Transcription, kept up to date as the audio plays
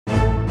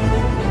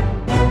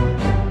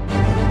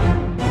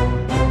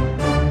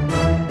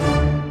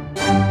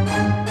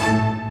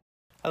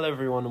Hello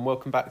everyone and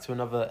welcome back to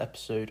another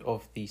episode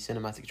of the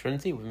Cinematic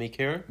Trinity with me,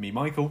 Kieran. Me,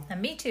 Michael.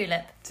 And me,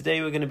 Tulip. Today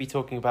we're going to be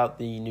talking about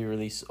the new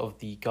release of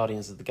the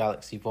Guardians of the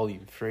Galaxy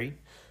Volume 3.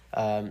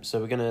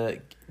 So we're going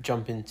to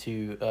jump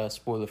into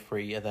spoiler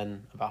free, and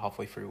then about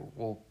halfway through,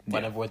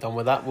 whenever we're done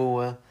with that,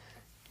 we'll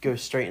go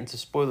straight into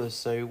spoilers.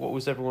 So what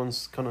was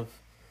everyone's kind of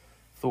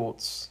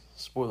thoughts,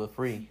 spoiler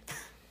free?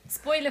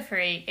 Spoiler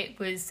free,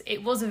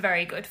 it was a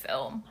very good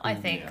film. I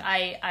think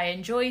I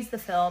enjoyed the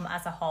film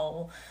as a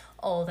whole,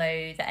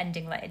 although the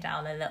ending let it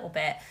down a little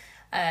bit.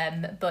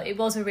 But it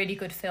was a really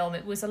good film.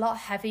 It was a lot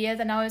heavier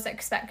than I was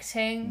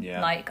expecting.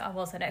 Yeah. Like, I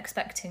wasn't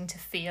expecting to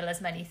feel as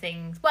many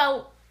things.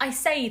 Well, I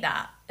say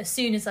that. As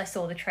soon as I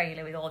saw the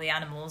trailer with all the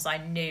animals, I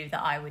knew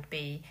that I would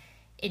be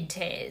in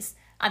tears.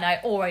 And I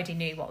already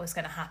knew what was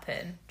going to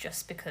happen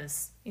just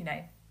because, you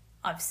know,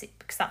 I've seen,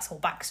 because that's whole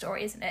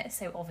backstory, isn't it?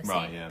 So obviously,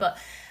 right, yeah.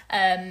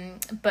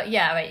 But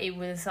yeah, it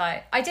was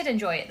like, I did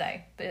enjoy it though,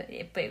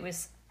 but it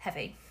was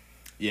heavy.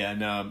 Yeah,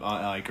 no,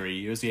 I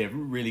agree. It was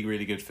really,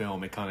 really good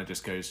film. It kind of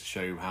just goes to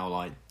show how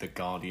like the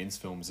Guardians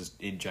films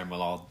in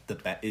general are the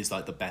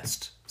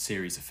best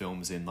series of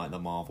films in like the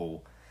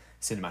Marvel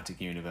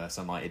Cinematic Universe,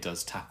 and like it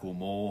does tackle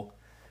more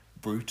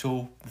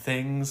brutal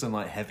things and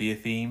like heavier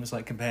themes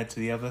like compared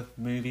to the other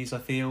movies, I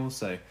feel.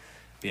 So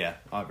yeah,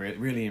 I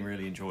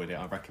really enjoyed it.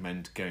 I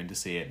recommend going to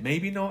see it.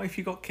 Maybe not if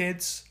you got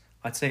kids.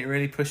 I'd say it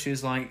really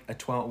pushes like a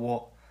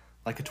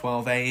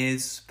 12A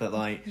is, but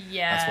like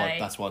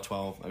that's why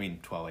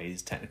 12A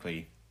is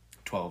technically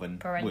 12 and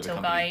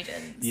parental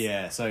guidance.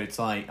 Yeah, so it's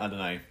like I don't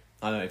know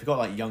if you've got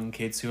like young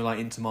kids who are like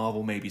into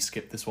Marvel, maybe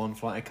skip this one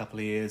for like a couple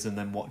of years and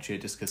then watch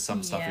it, just because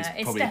some stuff is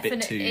probably a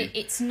bit too.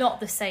 It's not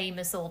the same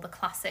as all the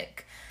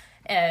classic.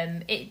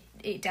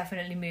 It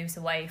definitely moves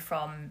away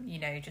from, you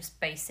know, just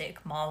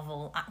basic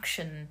Marvel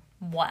action,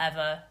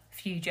 whatever,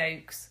 few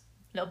jokes,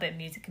 a little bit of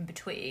music in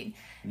between.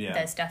 Yeah.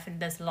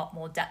 There's a lot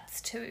more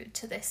depth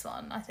to this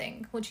one, I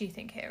think. What do you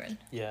think, Kieran?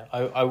 Yeah,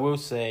 I will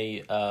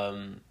say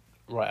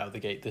right out of the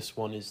gate, this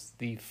one is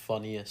the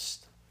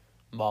funniest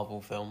Marvel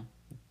film.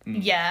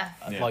 Yeah.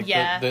 Like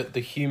the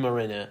humour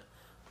in it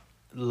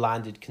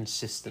landed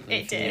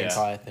consistently for the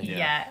entire thing.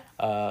 Yeah.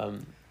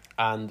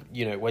 And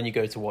you know, when you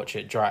go to watch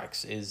it,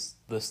 Drax is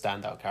the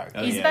standout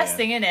character. He's the best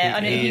thing in it,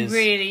 and he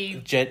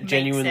really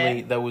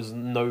genuinely. There was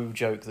no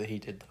joke that he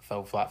did that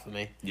fell flat for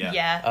me.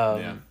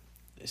 Yeah.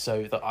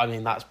 So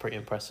that's pretty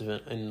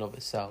impressive in and of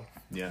itself.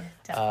 Yeah.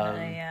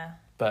 Definitely. Yeah.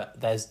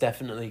 But there's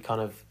definitely kind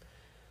of,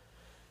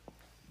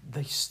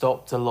 they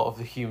stopped a lot of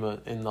the humour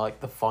in like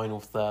the final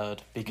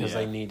third because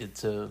they needed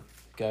to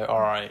go,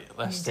 all right,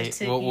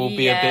 we'll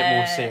be a bit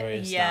more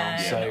serious now.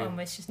 So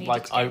almost just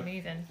needed to get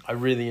moving. I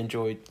really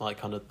enjoyed like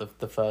kind of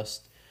the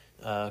first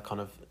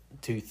kind of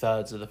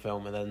 2/3 of the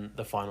film, and then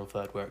the final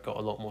third where it got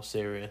a lot more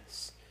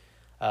serious.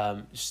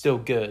 Still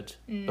good,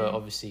 but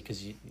obviously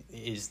because it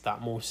is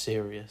that more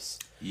serious.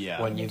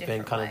 Yeah. When you've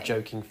been kind of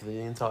joking for the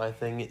entire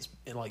thing, it's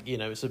like, you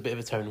know, it's a bit of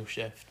a tonal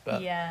shift.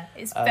 But yeah,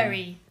 it's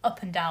very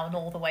up and down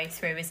all the way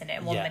through, isn't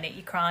it? One minute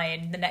you're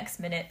crying, the next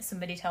minute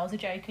somebody tells a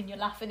joke and you're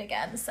laughing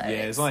again. So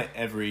yeah, it's like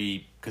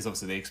because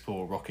obviously they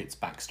explore Rocket's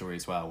backstory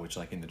as well, which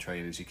like in the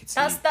trailers you could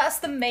see. That's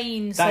the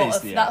main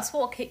that's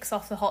what kicks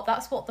off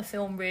that's what the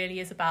film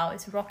really is about.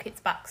 It's Rocket's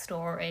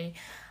backstory,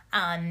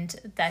 and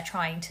they're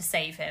trying to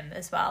save him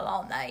as well,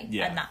 aren't they?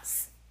 Yeah. And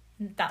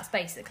that's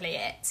basically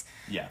it.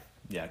 Yeah.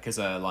 Yeah, because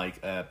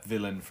like a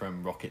villain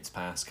from Rocket's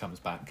past comes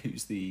back,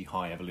 who's the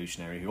High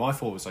Evolutionary, who I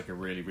thought was like a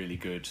really, really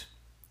good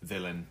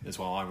villain as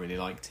well. I really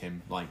liked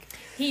him. Like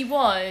he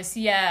was,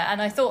 yeah,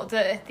 and I thought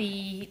that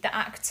the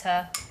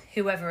actor,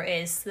 whoever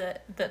it is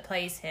that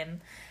plays him,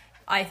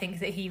 I think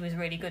that he was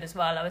really good as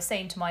well. I was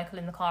saying to Michael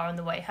in the car on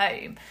the way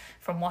home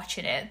from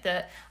watching it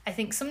that I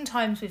think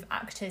sometimes with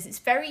actors it's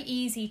very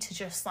easy to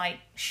just like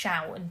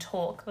shout and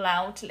talk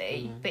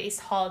loudly, but it's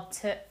hard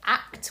to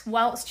act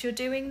whilst you're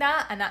doing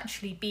that and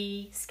actually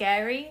be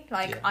scary.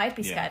 Like I'd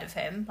be scared of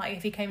him. Like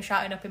if he came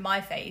shouting up in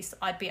my face,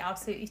 I'd be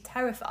absolutely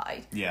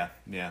terrified. Yeah,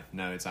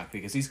 no,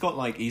 exactly. Because he's not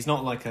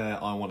like a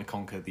I want to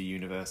conquer the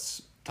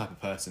universe type of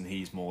person.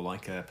 He's more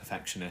like a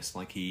perfectionist.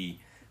 Like he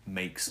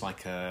makes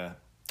like a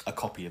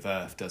copy of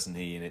Earth, doesn't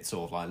he? And it's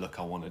sort of like, look,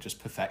 I want to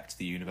just perfect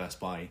the universe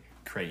by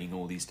creating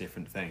all these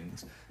different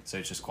things. So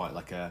it's just quite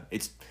like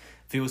it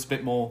feels a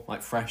bit more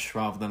like fresh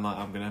rather than like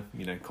I'm gonna,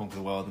 you know, conquer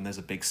the world and there's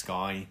a big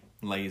sky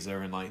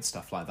laser and like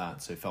stuff like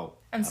that. So it felt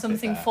and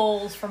something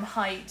falls from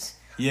height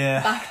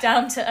Yeah. Back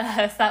down to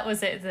Earth. That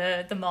was it,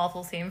 the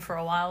Marvel theme for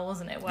a while,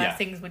 wasn't it? Where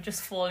things were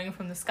just falling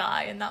from the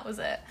sky, and that was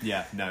it.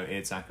 Yeah, no,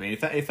 exactly.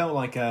 It felt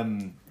like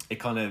it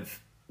kind of,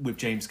 with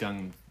James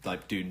Gunn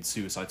like doing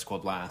Suicide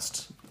Squad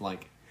last,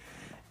 like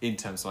in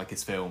terms of like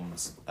his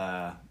films,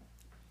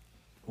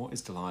 what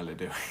is Delilah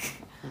doing?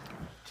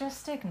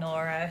 Just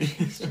ignore her.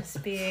 She's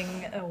just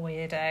being a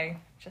weirdo.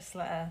 Just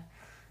let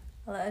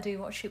her do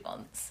what she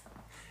wants.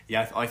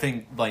 Yeah, I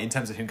think like in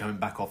terms of him coming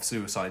back off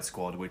Suicide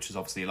Squad, which is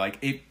obviously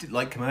like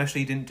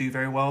commercially didn't do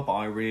very well, but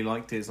I really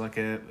liked it as like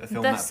a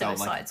film that felt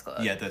like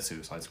Squad. Yeah, the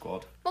Suicide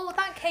Squad. Well,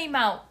 that came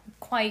out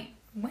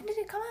when did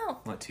it come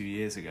out? Like 2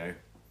 years ago.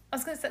 I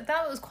was going to say,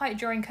 that was quite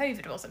during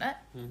COVID, wasn't it?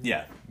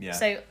 Yeah.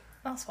 So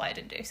that's why I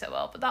didn't do so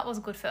well, but that was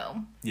a good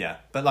film. Yeah,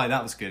 but like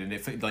that was good,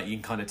 and like you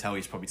can kind of tell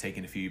he's probably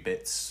taken a few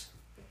bits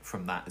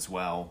from that as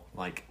well,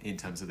 like in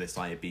terms of this,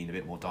 like it being a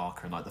bit more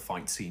darker and like the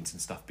fight scenes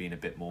and stuff being a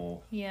bit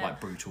more like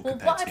brutal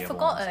compared what to I'd the other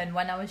forgotten ones.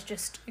 when I was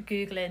just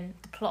googling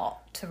the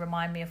plot to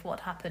remind me of what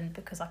happened,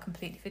 because I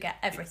completely forget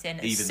everything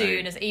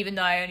even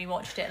though I only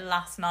watched it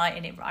last night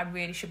and I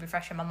really should be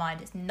fresh in my mind.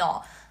 It's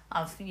not.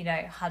 I've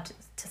had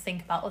to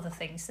think about other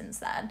things since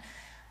then.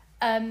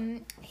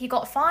 He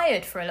got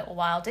fired for a little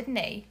while, didn't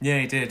he? Yeah,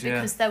 he did.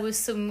 Because there was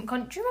some. Do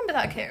you remember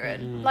that,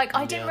 Kieran?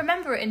 I didn't yeah.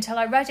 remember it until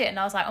I read it, and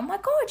I was like, "Oh my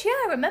god, yeah,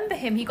 I remember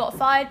him." He got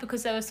fired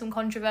because there were some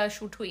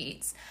controversial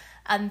tweets,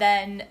 and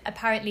then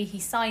apparently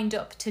he signed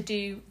up to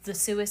do the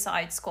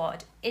Suicide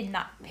Squad in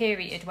that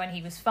period when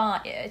he was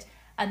fired,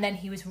 and then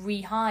he was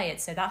rehired.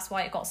 So that's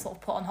why it got sort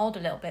of put on hold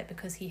a little bit,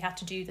 because he had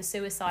to do the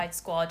Suicide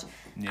Squad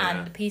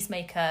and the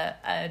Peacemaker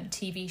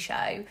TV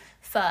show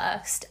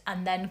first,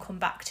 and then come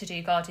back to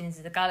do Guardians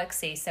of the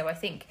Galaxy. So I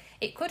think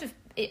it could have.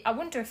 I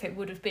wonder if it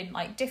would have been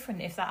like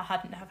different if that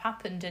hadn't have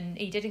happened and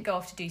he didn't go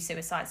off to do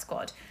Suicide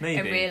Squad. Maybe.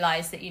 And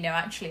realise that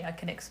actually I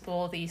can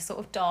explore these sort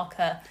of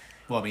darker.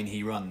 Well, I mean,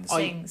 he runs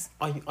things.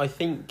 I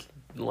think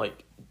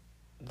like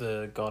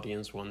the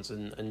Guardians ones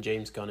and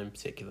James Gunn in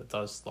particular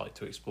does like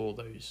to explore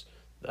those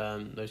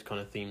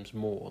kind of themes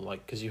more,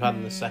 like because you had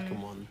in the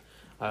second one,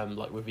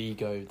 like with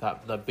Ego,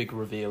 that big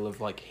reveal of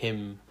like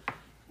him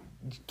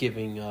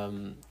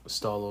giving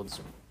Star-Lord's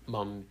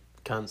mum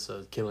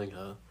cancer, killing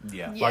her.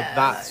 Yeah. Like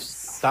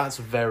that's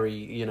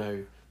very,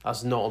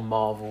 that's not a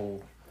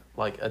Marvel,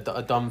 like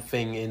a dumb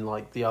thing in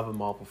like the other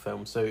Marvel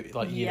films. So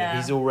like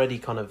he's already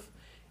kind of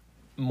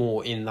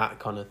more in that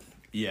kind of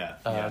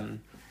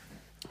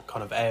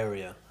kind of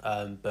area.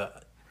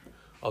 But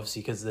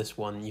obviously because this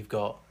one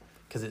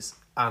because it's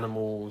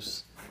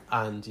animals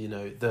and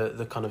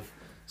the kind of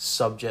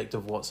subject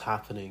of what's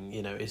happening,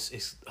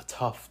 it's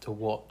tough to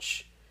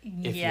watch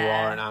if you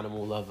are an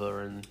animal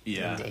lover and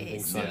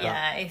things like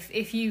that.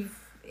 If you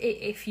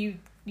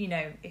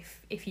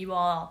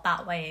are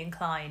that way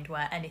inclined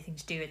where anything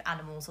to do with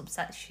animals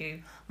upsets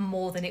you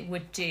more than it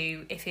would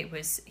do if it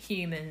was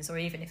humans or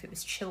even if it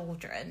was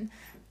children,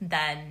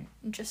 then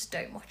just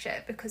don't watch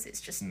it, because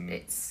it's just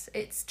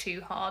it's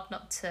too hard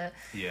not to.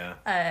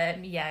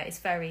 It's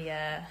very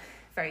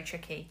very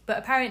tricky. But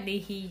apparently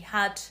he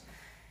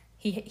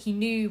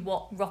knew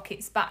what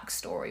Rocket's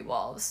backstory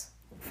was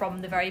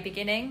from the very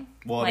beginning,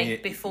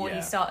 before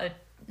he started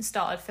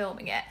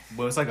filming it.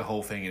 Well, it's like a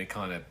whole thing, and it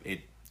kind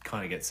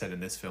of gets said in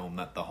this film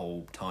that the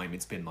whole time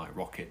it's been like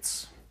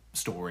Rocket's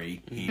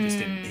story. He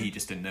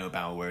just didn't know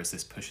about, whereas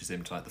this pushes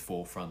him to like the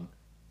forefront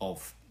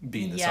of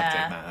being the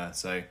subject matter.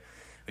 So,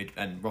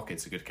 and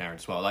Rocket's a good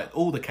character as well. Like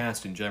all the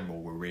cast in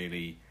general were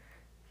really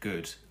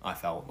good. I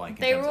felt like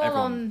they were all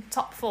on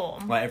top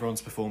form. Like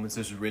everyone's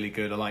performances were really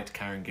good. I liked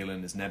Karen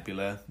Gillan as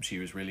Nebula. She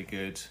was really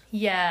good.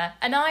 Yeah,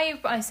 and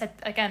I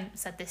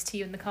said this to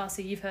you in the car,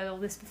 so you've heard all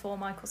this before,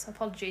 Michael, so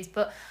apologies.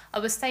 But I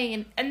was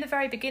saying in the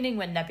very beginning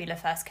when Nebula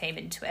first came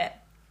into it,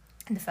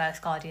 in the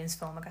first Guardians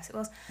film, I guess it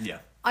was. Yeah.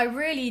 I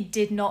really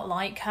did not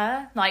like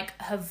her. Like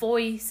her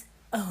voice.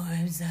 Oh,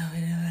 I'm so,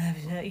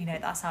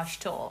 that's how she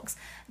talks.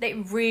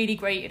 It really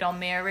grated on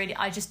me.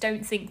 I just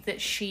don't think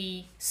that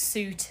she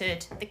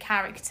suited the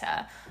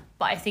character,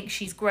 but I think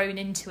she's grown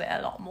into it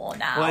a lot more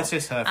now. Well, it's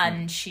just her.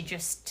 And she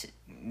just,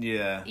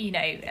 yeah,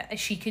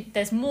 she could.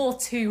 There's more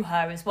to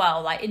her as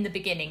well. Like in the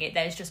beginning, it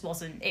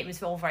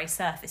was all very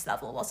surface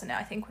level, wasn't it?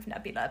 I think with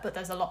Nebula, but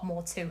there's a lot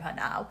more to her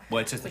now. Well,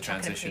 it's just the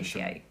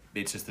transition.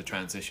 It's just the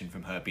transition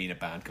from her being a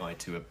bad guy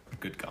to a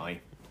good guy,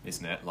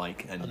 isn't it?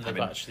 Like, and they've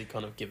actually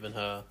kind of given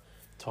her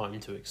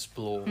time to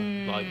explore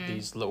like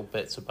these little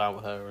bits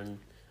about her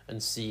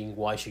and seeing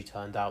why she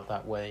turned out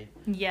that way.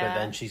 Yeah. But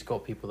then she's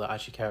got people that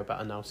actually care about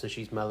her now, so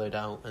she's mellowed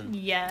out and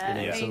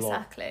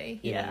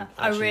exactly.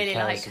 I really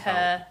like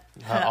her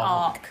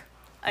arc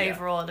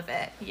overall of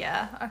it.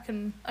 Yeah, I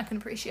can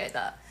appreciate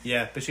that.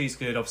 Yeah, but she's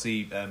good.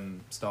 Obviously,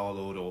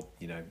 Star-Lord or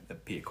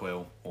Peter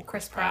Quill or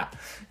Chris Pratt.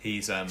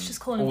 He's just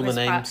calling all him Chris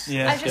the names.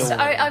 Pratt.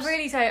 Yeah, I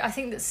really don't. I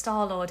think that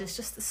Star-Lord is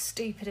just the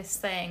stupidest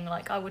thing.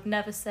 Like I would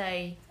never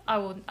say. I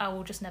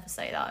will just never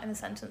say that in a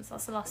sentence.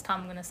 That's the last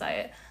time I'm going to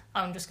say it.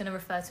 I'm just going to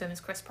refer to him as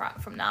Chris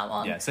Pratt from now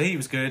on. Yeah, so he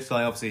was good.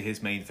 Like obviously,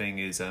 his main thing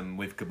is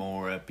with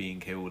Gamora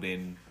being killed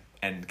in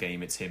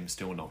Endgame. It's him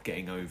still not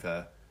getting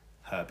over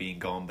her being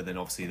gone. But then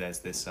obviously there's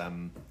this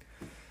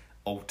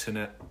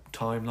alternate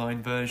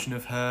timeline version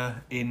of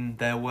her in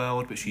their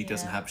world, but she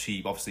doesn't have.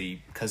 She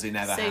obviously, because it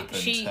never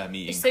happened. Her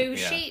meeting.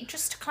 She,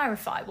 just to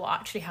clarify what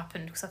actually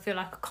happened, because I feel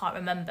like I can't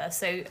remember.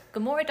 So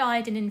Gamora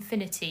died in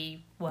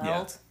Infinity World.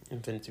 Yeah.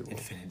 Infinity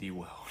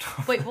World.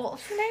 Wait,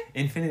 what's the name?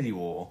 Infinity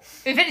War.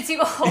 Infinity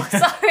War.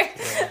 Sorry,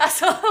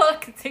 that's all I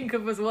could think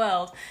of was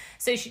World.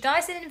 So she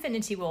dies in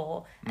Infinity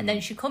War, and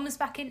then she comes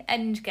back in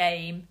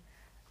Endgame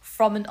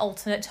from an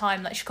alternate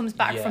time. Like she comes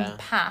back from the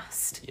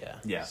past.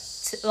 Yeah.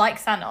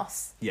 Like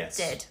Thanos. Yes.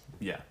 Did.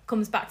 Yeah.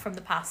 Comes back from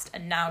the past,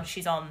 and now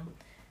she's on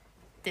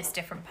this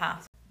different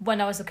path. When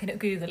I was looking at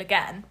Google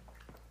again,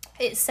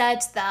 it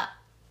said that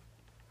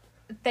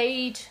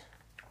the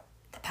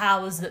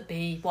powers that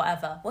be,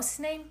 whatever, what's his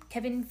name?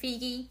 Kevin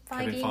Feige?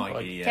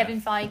 Yeah.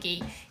 Kevin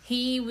Feige.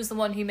 He was the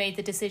one who made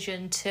the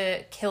decision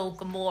to kill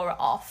Gamora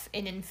off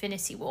in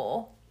Infinity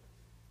War.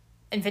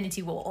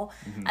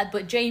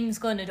 But James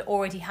Gunn had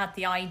already had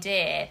the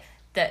idea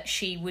that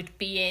she would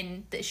be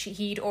in, that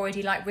he'd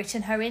already like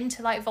written her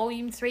into like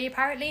Volume 3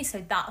 apparently,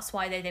 so that's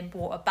why they then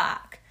brought her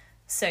back,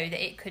 so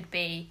that it could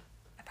be,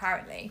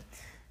 apparently.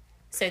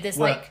 So there's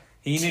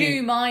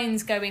two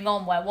minds going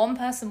on, where one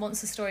person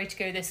wants the story to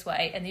go this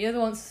way and the other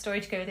wants the story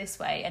to go this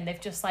way, and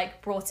they've just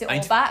like brought it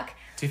all back.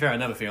 To be fair,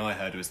 another thing I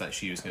heard was that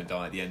she was going to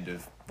die at the end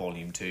of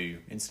Volume 2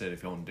 instead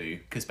of Yondu,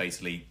 because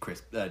basically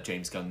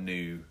James Gunn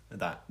knew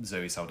that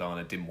Zoe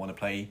Saldana didn't want to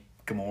play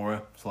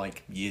Gamora for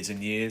like years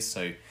and years.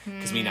 So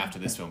because after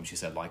this film she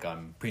said like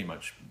I'm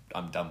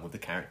done with the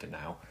character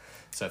now,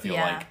 so I feel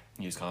like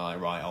he was kind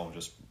of like, right, I'll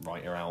just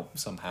write her out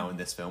somehow in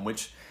this film,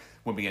 which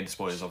when we get into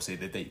spoilers obviously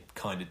they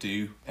kind of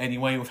do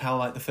anyway with how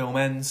like the film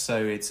ends,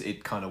 so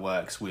it kind of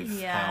works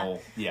with how.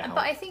 But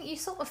I think you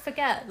sort of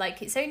forget,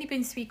 like, it's only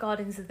been 3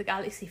 Guardians of the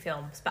Galaxy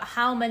films, but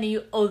how many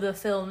other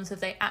films have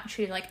they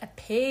actually like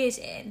appeared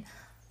in,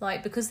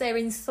 like, because they're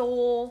in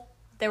Thor,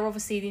 they're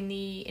obviously in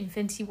the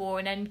Infinity War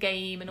and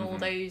Endgame and all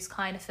those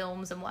kind of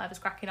films and whatever's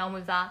cracking on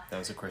with that. That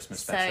was a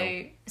Christmas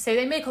special. So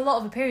they make a lot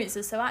of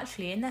appearances. So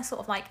actually, in their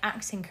sort of like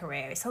acting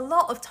career, it's a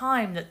lot of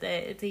time that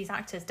these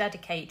actors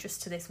dedicate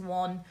just to this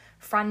one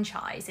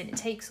franchise, and it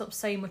takes up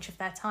so much of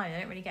their time.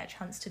 They don't really get a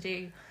chance to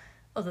do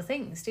other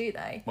things, do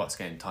they? Well, it's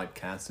getting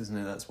typecast, isn't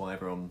it? That's why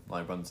everyone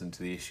like runs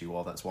into the issue.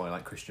 Well, that's why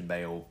like Christian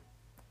Bale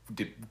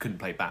couldn't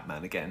play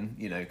Batman again,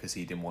 you know, because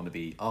he didn't want to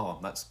be,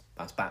 that's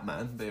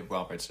Batman, but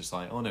rather it's just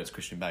like, oh no, it's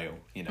Christian Bale,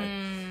 you know.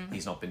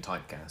 He's not been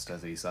typecast,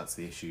 has he? So that's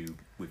the issue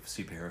with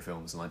superhero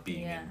films and like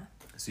being in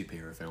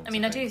superhero films. I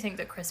mean, I do think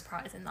that Chris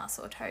Pratt is in that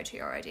sort of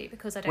territory already,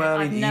 because I've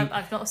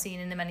not seen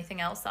in him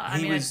anything else that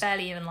I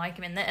barely even like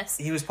him in this.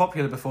 He was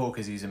popular before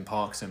because he's in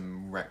Parks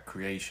and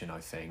Recreation, I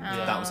think.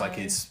 That was like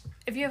his.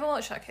 Have you ever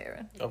watched that,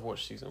 Kieran? I've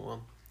watched season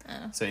 1.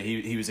 So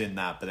he was in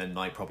that, but then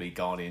like probably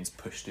Guardians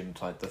pushed him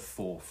to like the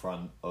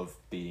forefront of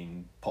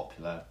being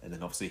popular, and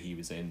then obviously he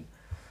was in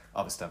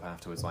other stuff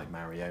afterwards, like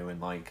Mario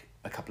and like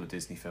a couple of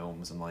Disney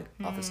films and like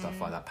other stuff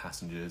like that.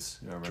 Passengers,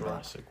 you remember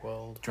Jurassic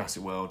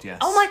World, yes.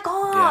 Oh my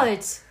god!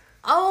 Yeah.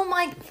 Oh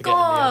my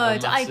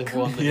god! I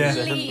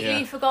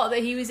completely forgot that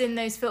he was in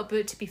those films.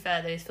 But to be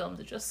fair, those films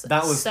are just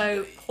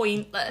so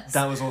pointless.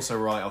 That was also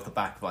right off the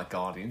back of like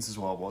Guardians as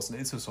well, wasn't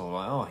it? It's sort of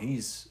like, oh,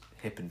 he's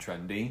hip and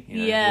trendy.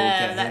 You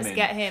know, let's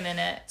get him in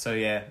it. So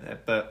yeah,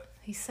 but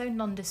he's so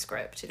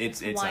nondescript.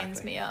 It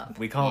winds me up.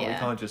 We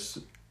can't just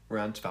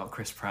rant about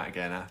Chris Pratt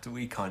again after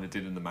we kind of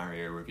did in the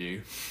Mario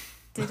review.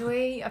 Did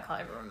we? I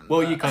can't even remember.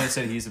 Well, you kind of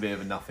said he's a bit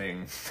of a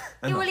nothing.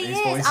 Yeah, well, he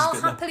is.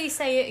 I'll happily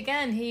say it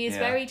again. He is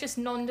very just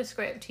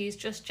nondescript. He's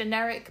just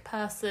generic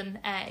person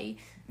A,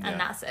 and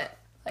that's it.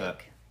 Like,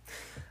 but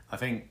I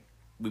think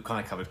we've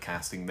kind of covered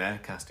casting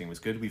there. Casting was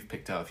good. We've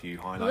picked out a few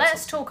highlights.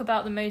 Let's talk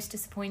about the most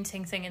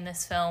disappointing thing in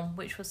this film,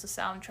 which was the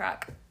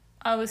soundtrack.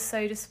 I was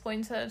so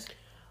disappointed.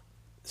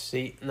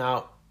 See,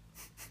 now,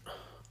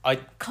 I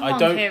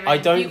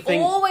don't think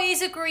you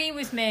always agree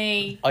with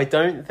me. I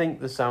don't think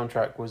the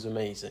soundtrack was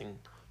amazing,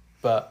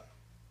 but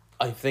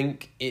I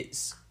think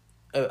it's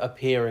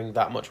appearing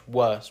that much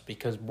worse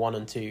because 1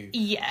 and 2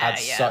 had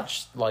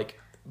such like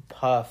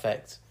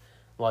perfect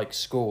like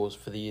scores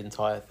for the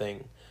entire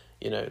thing.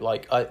 You know,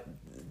 like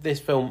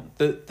this film,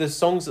 the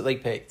songs that they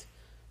picked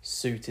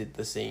suited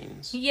the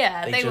scenes.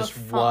 Yeah, they just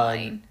were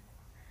fine. Weren't,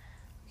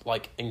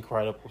 like,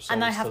 incredible songs.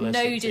 And I have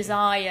no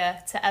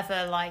desire to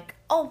ever like,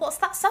 oh, what's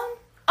that song?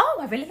 Oh,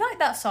 I really like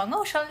that song.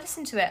 Oh, shall I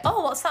listen to it?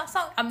 Oh, what's that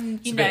song?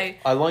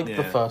 I liked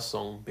the first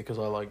song because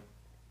I like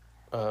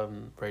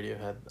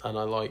Radiohead, and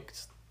I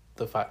liked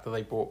the fact that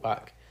they brought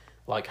back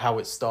like how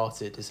it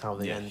started is how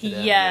they ended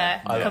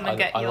it. Come and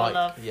Get Your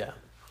Love.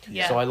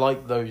 Yeah. So I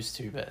like those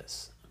 2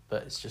 bits.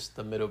 But it's just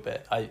the middle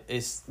bit.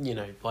 It's, you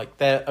know, like,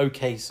 they're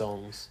okay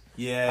songs.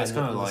 Yeah, it's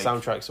kind of like... The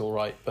soundtrack's all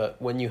right,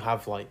 but when you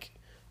have, like,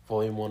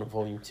 Volume 1 and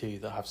Volume 2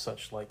 that have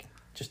such, like,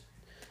 just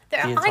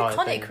they're the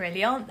iconic, thing.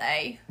 Really, aren't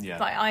they? Yeah.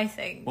 Like, I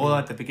think. Well,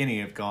 at the beginning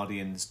of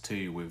Guardians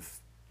 2 with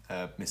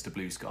Mr.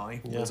 Blue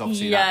Sky, was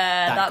obviously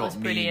that got was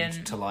brilliant.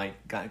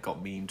 That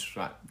got memed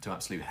to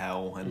absolute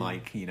hell, and,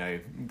 like, you know,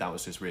 that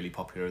was just really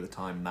popular at the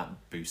time, and that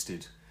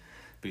boosted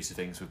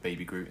things with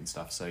Baby Groot and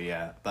stuff. So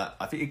yeah, but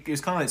I think it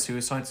was kind of like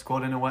Suicide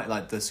Squad in a way,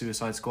 like the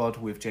Suicide Squad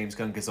with James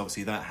Gunn, because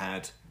obviously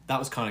that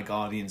was kind of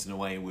Guardians in a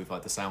way with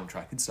like the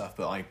soundtrack and stuff,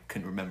 but I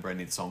couldn't remember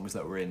any of the songs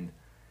that were in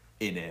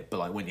it. But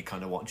like when you're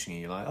kind of watching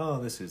it, you're like,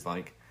 oh, this is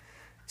like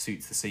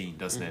suits the scene,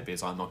 doesn't it?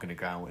 Because I'm not going to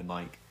go out and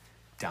like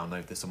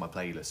download this on my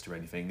playlist or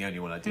anything. The only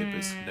one I did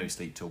was No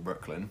Sleep Till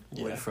Brooklyn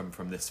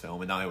from this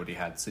film, and I already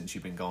had Since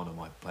You've Been Gone on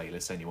my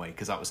playlist anyway,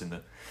 because that was in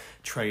the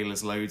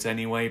trailers loads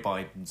anyway, but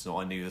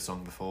I knew the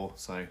song before.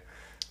 So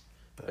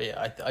But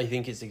yeah, I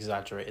think it's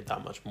exaggerated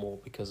that much more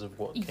because of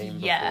what came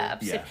before.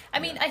 Absolutely. Yeah, I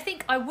mean, I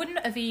think I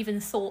wouldn't have even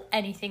thought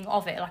anything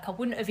of it. Like, I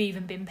wouldn't have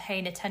even been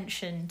paying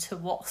attention to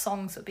what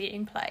songs were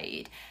being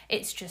played.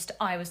 It's just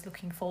I was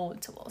looking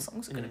forward to what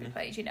songs were going to be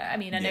played, you know. I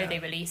mean, I know they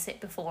release it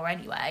before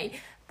anyway,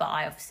 but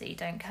I obviously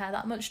don't care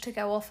that much to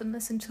go off and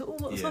listen to,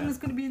 what song is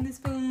going to be in this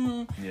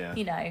film. Yeah.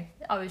 You know,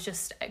 I was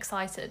just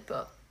excited,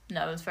 but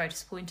no, I was very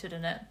disappointed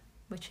in it,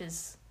 which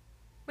is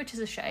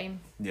a shame.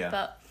 Yeah.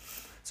 But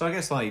So I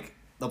guess, like,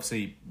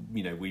 obviously,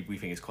 you know, we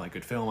think it's quite a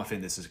good film. I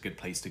think this is a good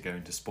place to go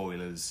into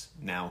spoilers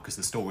now, because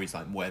the story's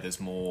like where there's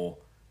more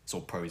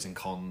sort of pros and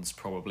cons,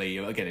 probably.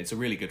 Again, it's a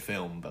really good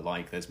film, but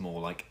like there's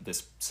more like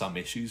there's some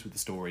issues with the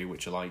story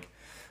which are like,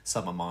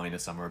 some are minor,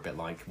 some are a bit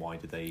like, why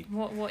did they...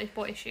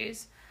 what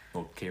issues?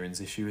 Or Kieran's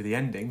issue with the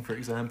ending, for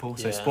example.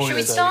 So Yeah. spoilers. Should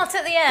we start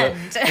at the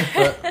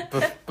end?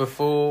 But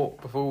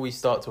before we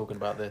start talking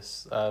about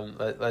this,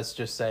 let's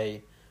just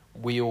say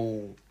we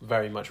all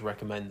very much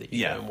recommend that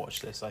you go and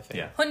watch this, I think.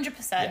 Yeah.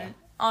 100%. Yeah.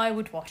 I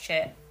would watch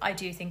it. I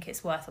do think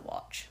it's worth a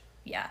watch.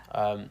 Yeah.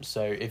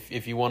 So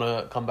if you want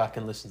to come back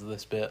and listen to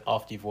this bit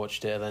after you've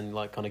watched it, then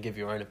like kind of give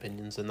your own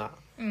opinions, and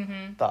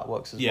that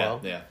works as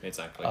well. Yeah,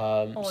 exactly.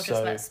 Or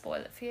just let's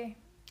spoil it for you.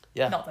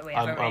 Yeah. Not that we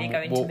ever really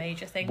go into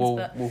major things,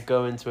 but... We'll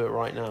go into it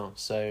right now.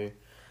 So,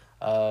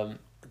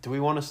 do we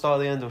want to start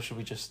at the end, or should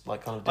we just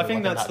like kind of do I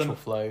think like a that's natural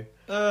flow?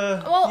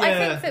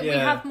 I think that we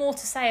have more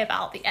to say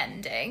about the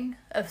ending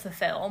of the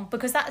film,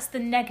 because that's the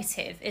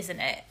negative, isn't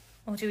it?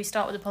 Or do we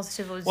start with the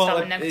positive, or start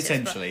with the negative?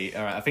 Essentially,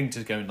 all right, I think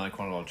to go in like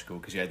chronological,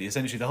 because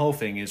essentially the whole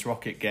thing is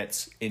Rocket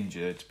gets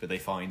injured, but they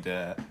find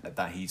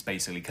that he's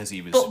basically, because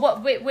he was... But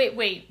what?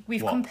 Wait.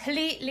 We've What?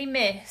 completely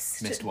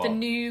missed Missed the what?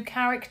 new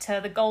character,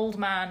 the Gold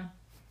Man.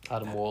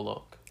 Adam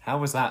Warlock. How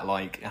was that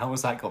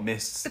got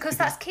missed? Because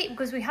that's key,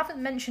 because we haven't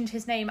mentioned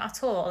his name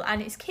at all,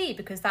 and it's key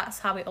because that's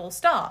how it all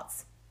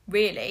starts,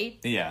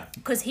 really. Yeah.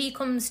 Because he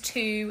comes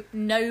to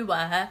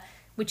nowhere,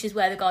 which is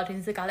where the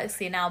Guardians of the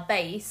Galaxy are now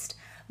based,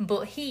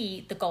 but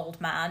he, the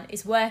Gold Man,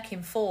 is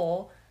working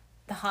for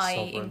the High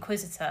Sovereign.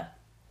 Inquisitor.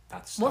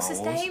 That's Star What's his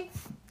Wars. name?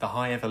 The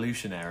High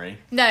Evolutionary.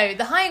 No,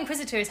 the High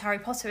Inquisitor is Harry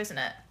Potter, isn't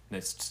it? And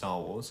it's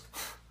Star Wars.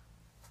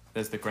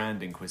 There's the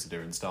Grand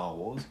Inquisitor in Star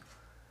Wars.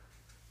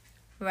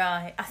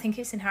 Right, I think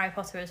it's in Harry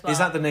Potter as well. Is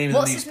that the name of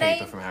What's the his newspaper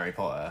name? from Harry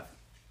Potter?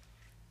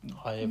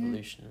 High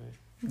Evolutionary.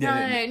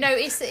 No,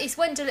 it's it's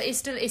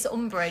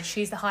Umbridge.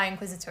 She's the High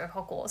Inquisitor of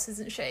Hogwarts,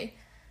 isn't she?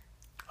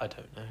 I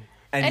don't know.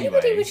 Anybody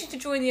Anyway, wishing to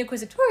join the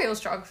Inquisitorial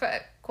squad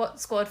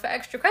for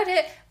extra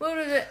credit?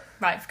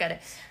 Right, forget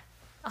it.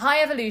 A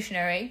High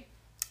Evolutionary.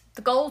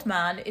 The Gold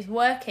Man is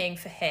working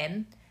for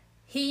him.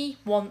 He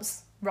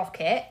wants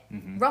Rocket.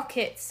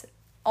 Rocket's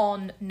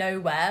on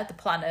Nowhere, the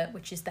planet,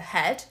 which is the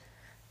head.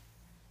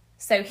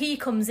 So he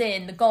comes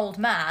in, the Gold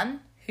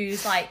Man,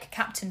 who's like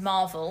Captain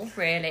Marvel,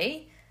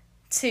 really,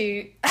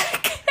 to...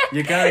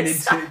 you're going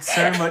into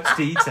so much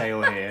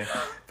detail here.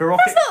 But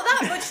Rocket, That's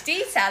not that much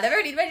detail. They've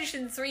only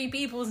mentioned 3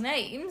 people's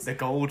names. the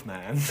Gold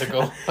Man. The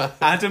Gold.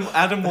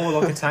 Adam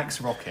Warlock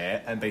attacks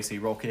Rocket, and basically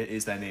Rocket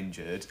is then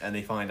injured, and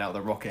they find out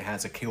that Rocket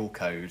has a kill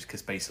code,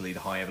 because basically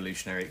the High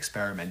Evolutionary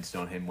experimented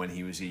on him when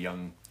he was a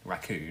young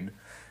raccoon.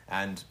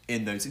 And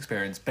in those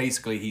experiments,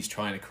 basically he's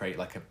trying to create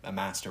like a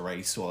master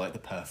race, or like the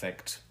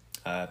perfect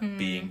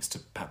beings to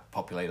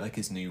populate like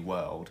his new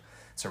world.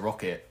 So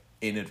Rocket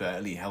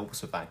inadvertently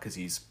helps with that because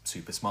he's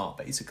super smart,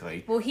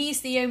 basically. Well,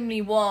 he's the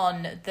only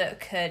one that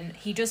can...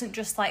 He doesn't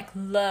just, like,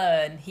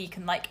 learn. He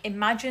can, like,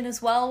 imagine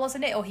as well,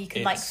 wasn't it? Or he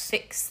can, like,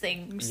 fix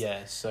things.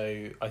 Yeah,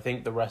 so I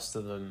think the rest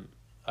of them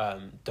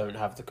don't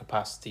have the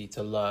capacity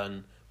to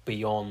learn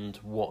beyond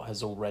what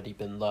has already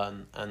been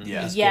learned and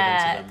is given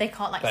to them. They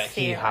can't, like, but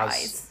theorise.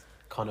 He has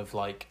kind of,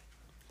 like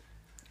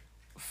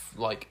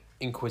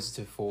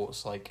inquisitive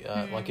thoughts, like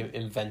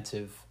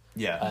inventive...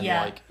 Yeah. And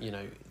Yeah. like, you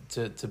know,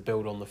 to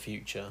build on the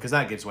future. Because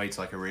that gives way to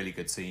like a really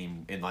good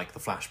scene in like the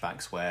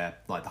flashbacks where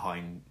like the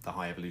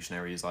high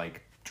evolutionary is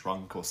like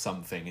drunk or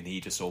something, and he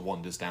just sort of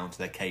wanders down to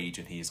their cage,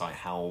 and he's like,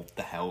 how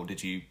the hell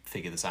did you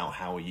figure this out?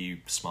 How are you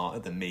smarter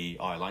than me?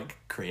 I like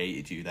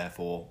created you,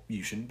 therefore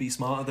you shouldn't be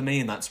smarter than me.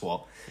 And that's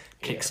what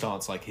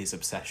kickstarts like his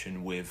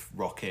obsession with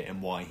Rocket,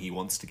 and why he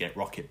wants to get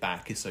Rocket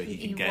back is so he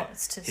can get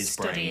wants to his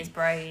study brain. his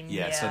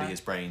brain. Study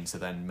his brain to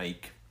then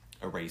make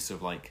a race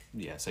of like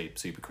say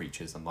super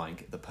creatures and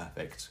like the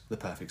perfect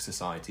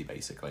society,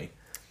 basically.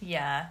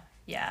 Yeah.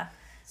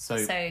 So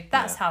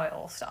that's how it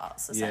all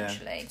starts,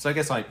 essentially. Yeah. So I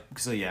guess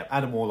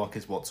Adam Warlock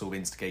is what sort of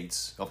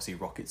instigates obviously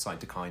Rocket's like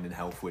decline in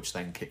health, which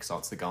then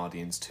kickstarts the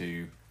Guardians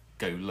to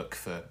go look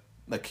for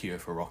a cure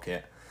for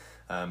Rocket.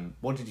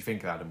 What did you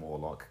think of Adam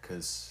Warlock?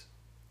 Because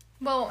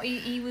Well,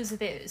 he was a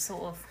bit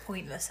sort of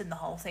pointless in the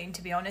whole thing,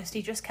 to be honest.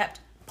 He just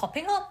kept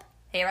popping up.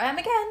 Here I am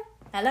again.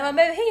 Hello, I'm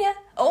over here.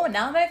 Oh,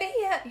 now I'm over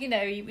here. You know,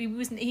 he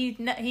wasn't. He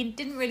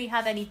didn't really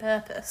have any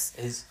purpose.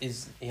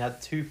 He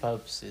had 2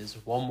 purposes.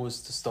 One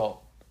was to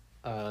stop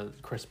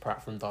Chris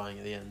Pratt from dying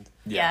at the end.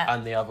 Yeah.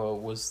 And the other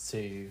was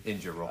to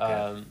injure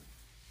Rocket.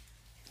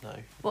 no.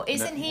 Well,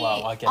 isn't he?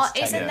 Well, I guess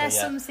isn't there technically,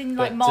 something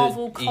But like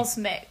Marvel he-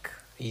 Cosmic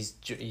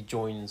he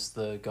joins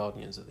the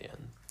Guardians at the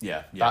end.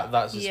 Yeah, yeah.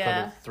 That's his kind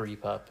Yeah. of three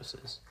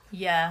purposes.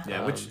 Yeah.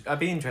 Yeah, which I'd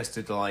be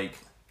interested to like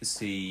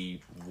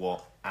see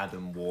what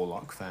Adam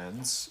Warlock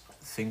fans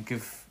think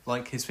of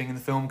like his thing in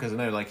the film, because I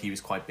know like he was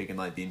quite big in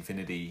like the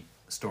Infinity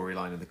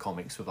storyline in the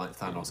comics with like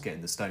Thanos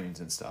getting the stones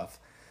and stuff.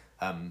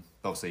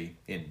 Obviously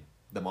in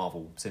the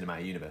Marvel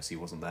Cinematic Universe he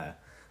wasn't there.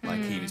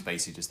 Like he was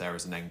basically just there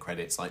as an end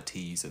credits like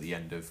tease at the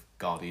end of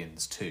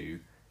Guardians 2,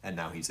 and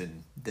now he's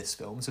in this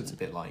film, so it's a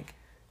bit like,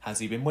 has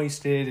he been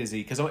wasted? Is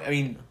he? Because I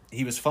mean,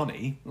 he was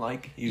funny.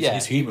 Like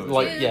his humor was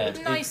like, really yeah,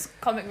 good. Nice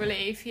comic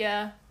relief,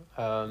 yeah.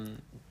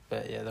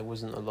 But yeah, there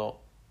wasn't a lot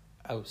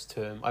else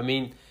to him. I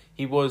mean,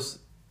 he was.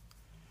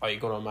 Oh, you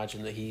got to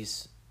imagine that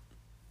he's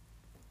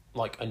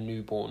like a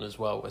newborn as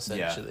well,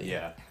 essentially.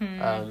 Yeah.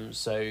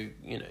 So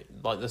you know,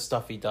 like the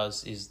stuff he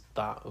does is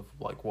that of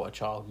like what a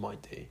child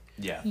might do.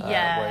 Yeah.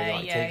 Yeah. Where he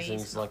like takes he's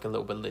things like a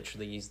little bit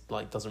literally. He's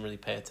like doesn't really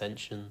pay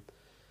attention,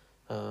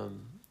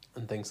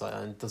 and things like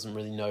that, and doesn't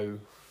really know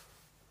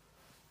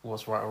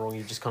what's right or wrong.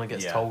 He just kind of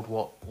gets told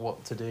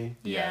what to do.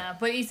 Yeah,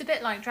 but he's a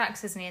bit like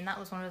Drax, isn't he? And that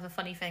was one of the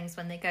funny things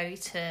when they go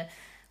to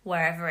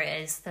wherever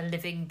it is, the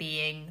living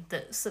being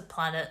that's a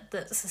planet,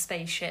 that's a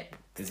spaceship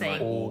Is thing.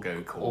 like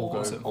Orgo Core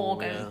or something.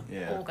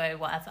 Orgo,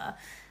 whatever.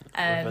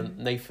 With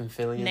Nathan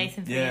Fillion.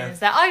 Nathan Fillion Yeah. is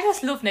there. I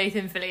just love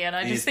Nathan Fillion.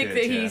 I He's just think good,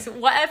 that yeah. he's,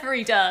 whatever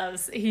he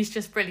does, he's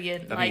just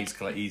brilliant. I mean,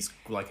 Like, he's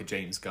like a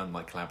James Gunn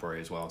like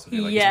collaborator as well. So I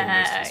feel like Yeah. he's done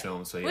most of his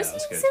films. So yeah, was he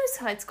that's in good.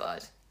 Suicide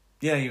Squad?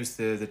 Yeah, he was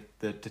the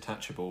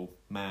detachable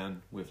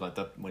man with like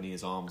when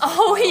his arms.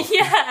 Oh like, fly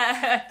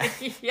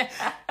off. yeah,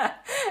 yeah.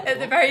 At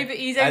the very,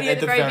 he's only At at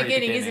the the very very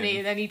beginning, isn't he? beginning.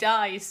 And then he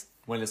dies.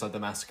 When it's like the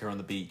massacre on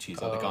the beach,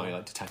 he's like the guy who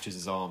like detaches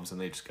his arms, and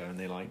they just go and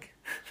they like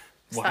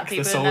Slap whack the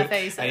people in their sword,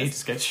 faces. and he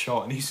just gets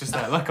shot, and he's just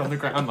there like on the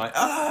ground like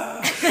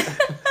ah.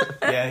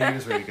 Yeah, he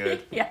was really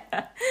good. Yeah.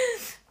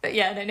 But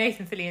yeah, no,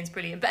 Nathan Fillion's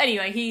brilliant. But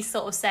anyway, he's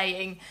sort of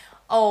saying,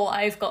 oh,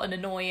 I've got an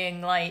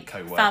annoying, like,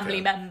 Co-worker.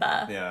 family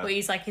member. Yeah. Where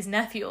he's like his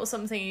nephew or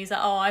something. He's like,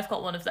 oh, I've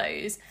got one of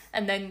those.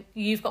 And then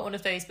you've got one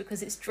of those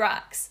because it's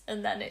Drax.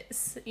 And then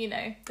it's, you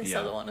know, this Yeah.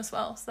 other one as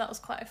well. So that was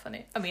quite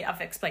funny. I mean,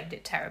 I've explained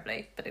it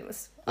terribly, but it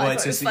was, Well, I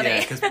it's thought it was just funny.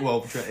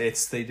 yeah, because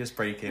it's they just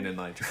break in and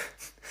like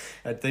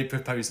they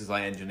propose as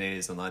like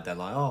engineers, and like they're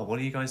like, oh, what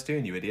are you guys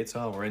doing, you idiots?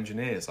 Oh, we're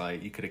engineers.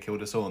 Like you could have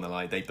killed us all, and they're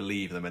like, they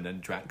believe them, and then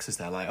Drax is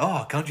there like,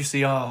 oh, can't you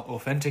see our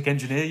authentic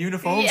engineer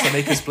uniforms Yeah. that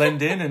make us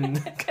blend in? And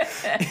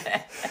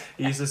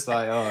he's just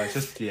like, oh, it's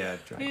just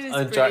Drax. He was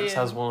And Drax brilliant.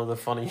 has one of the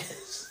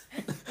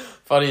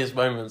funniest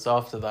moments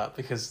after that,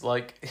 because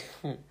like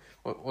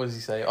what does he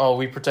say? Oh,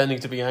 we pretending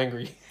to be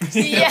angry.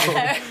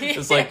 Yeah.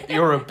 It's like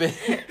you're a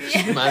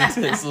bitch,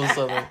 mantis or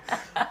something.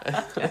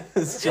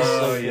 It's just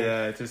so good.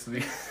 yeah, just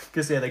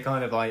because they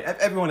kind of like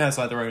everyone has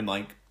like their own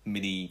like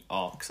mini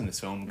arcs in this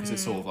film, because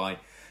it's sort of like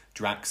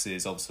Drax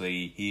is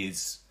obviously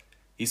he's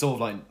sort of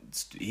like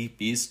he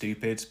is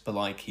stupid, but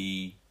like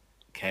he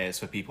cares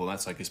for people.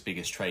 That's like his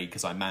biggest trait,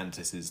 because like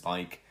Mantis is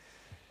like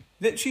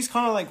she's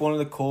kind of like one of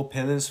the core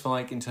pillars for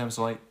like in terms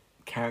of like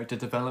character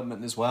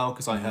development as well,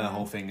 because like her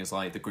whole thing is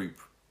like the group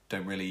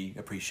don't really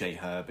appreciate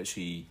her, but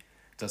she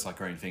does like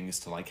her own things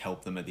to like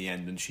help them at the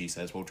end, and she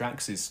says, well,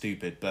 Drax is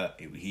stupid, but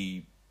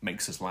he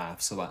makes us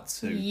laugh, so that's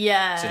who.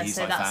 Yeah, so he's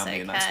so like that's family,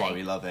 okay. and that's why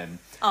we love him.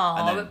 Oh,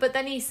 And then- but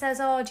then he says,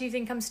 "Oh, do you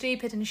think I'm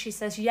stupid?" And she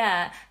says,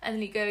 "Yeah."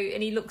 And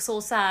then he looks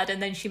all sad,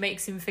 and then she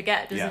makes him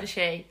forget, doesn't Yeah.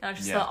 she? And I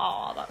just Yeah. thought,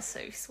 "Oh, that's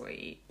so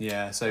sweet."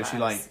 Yeah, so she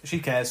Drax. she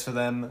cares for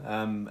them,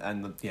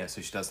 and yeah,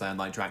 so she does that. And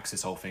like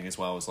Drax's whole thing as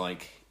well is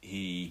like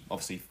he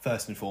obviously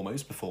first and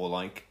foremost before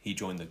like he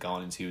joined the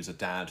Guardians, he was a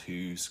dad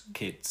whose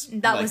kids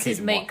That like, was his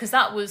kid- main, because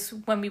that was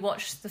when we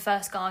watched the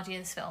first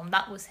Guardians film.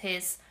 That was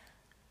his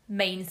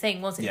main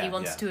thing, wasn't it? Yeah, He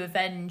wanted yeah. to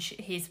avenge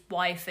his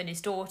wife and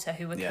his daughter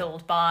who were Yeah.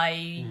 killed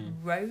by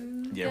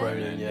Ronan. Yeah,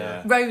 Ronan. Yeah.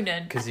 Yeah.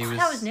 Ronan. 'Cause he I was-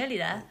 was nearly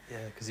there.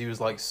 Yeah, because he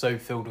was like so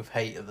filled with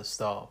hate at the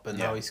start, but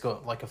now Yeah. he's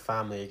got like a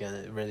family again.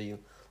 It really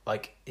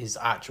like his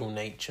actual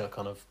nature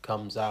kind of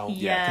comes out.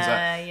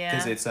 Yeah.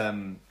 Because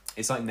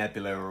it's like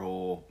Nebula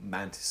or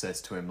Mantis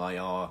says to him like,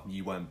 "Oh,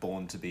 you weren't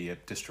born to be a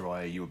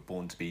destroyer. You were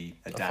born to be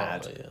a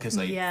dad." father, yeah. Because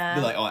Yeah.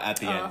 like at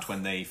the end Ugh.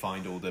 when they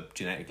find all the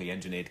genetically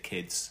engineered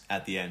kids,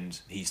 at the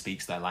end he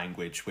speaks their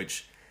language,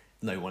 which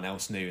no one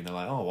else knew, and they're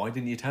like, "Oh, why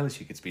didn't you tell us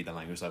you could speak that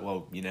language?" Like,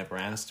 well, you never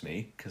asked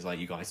me, because like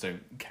you guys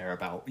don't care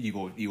about you.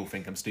 All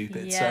think I'm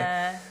stupid.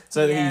 Yeah.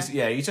 So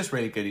yeah. he's just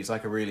really good. He's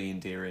like a really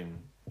endearing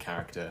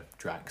character,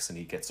 Drax, and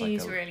he gets like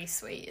He's a, really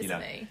sweet, isn't you know,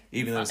 he?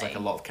 even though there's like a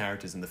Funny. lot of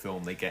characters in the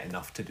film, they get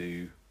enough to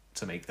do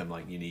to make them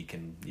like unique,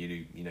 and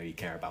you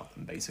care about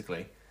them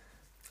basically.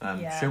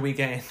 Yeah. Should we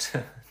get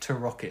into to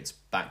Rocket's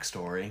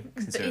backstory? But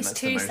Considering it's that's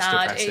too the most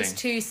sad. depressing. It's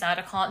too sad.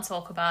 I can't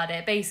talk about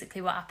it.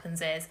 Basically, what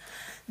happens is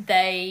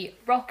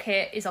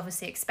Rocket is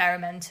obviously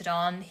experimented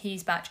on.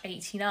 He's batch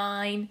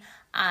 89,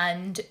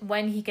 and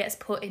when he gets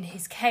put in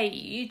his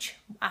cage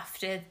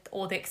after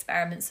all the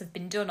experiments have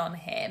been done on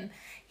him,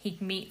 he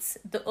meets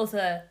the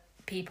other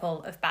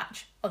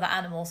other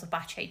animals of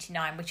batch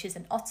 89, which is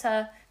an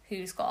otter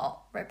who's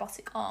got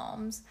robotic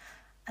arms,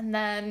 and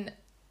then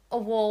a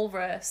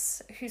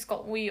walrus who's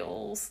got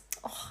wheels.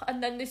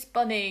 And then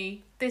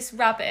this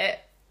rabbit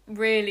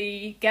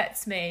really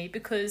gets me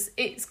because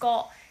it's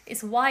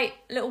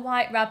little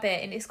white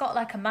rabbit, and it's got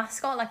like a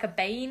mascot, like a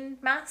Bane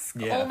mask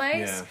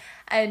almost. Yeah.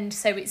 And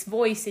so its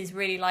voice is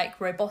really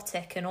like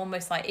robotic and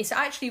almost like it's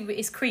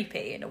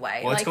creepy in a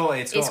way. Well,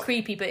 like it's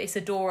creepy, but it's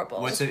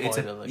adorable. Well,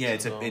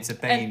 it's a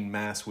Bane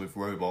mask with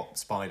robot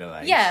spider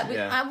legs.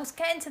 Yeah, I was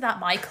getting to that,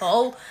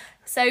 Michael.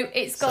 So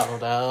it's got settle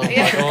down,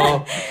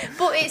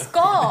 but it's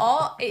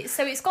got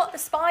the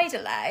spider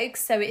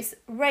legs, so it's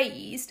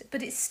raised,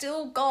 but it's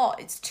still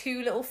got its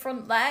two little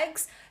front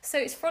legs. So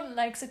its front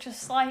legs are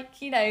just like,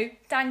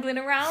 dangling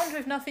around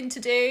with nothing to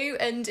do,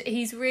 and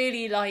he's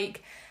really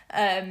like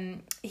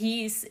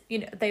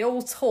they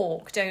all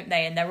talk, don't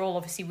they? And they're all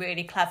obviously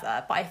really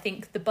clever, but I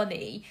think the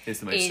bunny is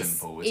the most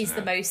simple, is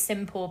the most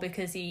simple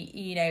because she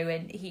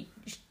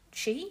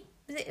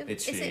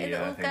is it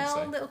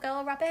a little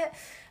girl rabbit?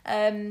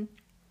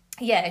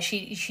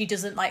 She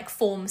doesn't like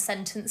form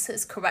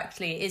sentences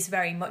correctly. It is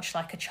very much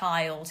like a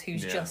child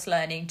who's just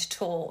learning to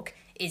talk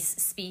is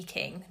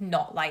speaking,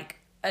 not like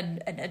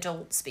an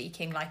adult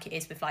speaking like it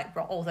is with like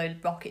although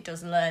Rocket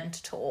does learn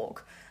to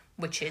talk,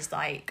 which is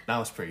like that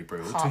was pretty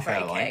brutal. To be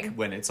fair, like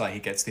when it's like he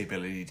gets the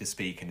ability to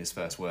speak and his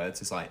first words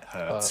is like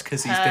hurts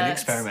because he's been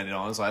experimented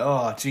on. I was like,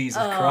 oh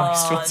Jesus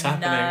Christ, what's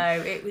happening?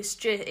 No,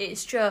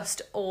 it's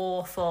just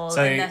awful,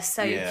 and they're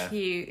so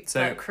cute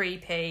but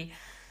creepy.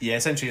 Yeah,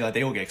 essentially, like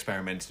they all get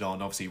experimented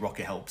on. Obviously,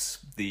 Rocket helps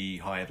the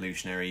High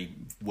Evolutionary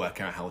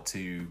work out how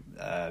to,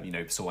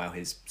 sort out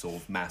his sort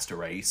of master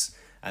race,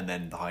 and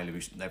then the High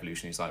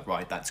Evolutionary is like,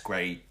 right, that's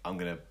great. I'm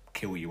gonna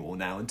kill you all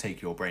now and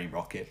take your brain,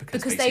 Rocket,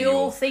 because they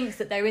all think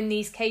that they're in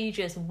these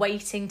cages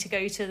waiting to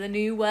go to the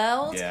new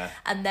world. Yeah.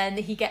 And then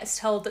he gets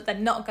told that they're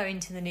not going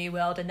to the new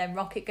world, and then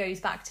Rocket goes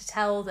back to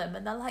tell them,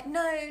 and they're like,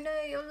 no,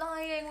 you're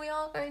lying, we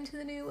are going to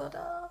the new world.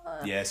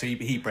 Yeah, so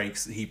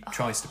he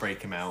tries to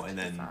break him out, and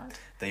then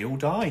they all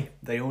die.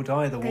 The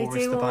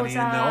walrus, the bunny,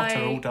 and the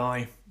otter all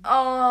die.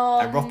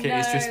 Oh, and Rocket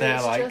is just there,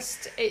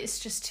 it's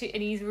just too,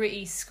 and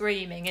he's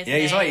screaming, isn't he?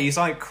 Yeah,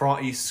 he's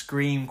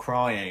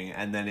crying,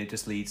 and then it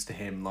just leads to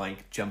him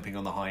like jumping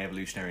on the High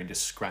Evolutionary and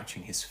just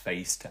scratching his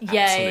face to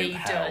absolute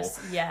hell. Does.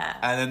 Yeah.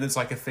 And then there's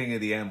like a thing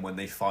at the end when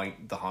they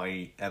fight the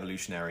High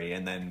Evolutionary,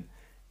 and then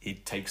he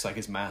takes like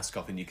his mask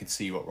off, and you can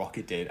see what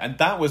Rocket did. And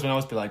that was when I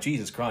was like,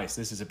 Jesus Christ,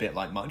 this is a bit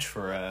like much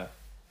for a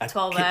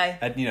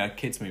 12A.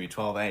 Kids movie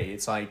 12A.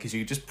 It's like because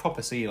you just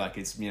proper see like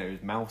his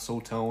his mouth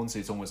all turns.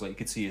 It's almost like you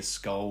could see his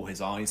skull,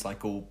 his eyes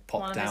like all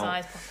popped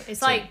out.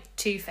 It's like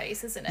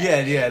Two-Face, isn't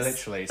it? Yeah,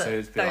 literally. So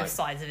it's both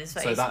sides of his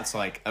face. So that's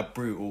like a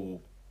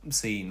brutal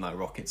scene. Like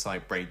Rocket's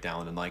like break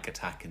down and like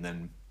attack and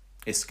then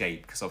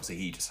escape because obviously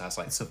he just has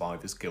like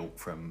survivor's guilt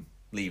from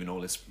leaving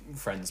all his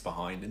friends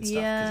behind and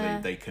stuff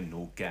because they couldn't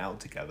all get out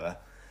together.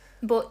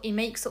 But he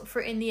makes up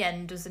for it in the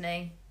end, doesn't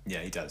he?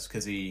 Yeah, he does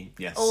because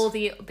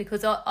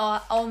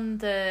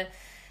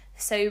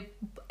so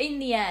in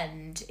the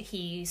end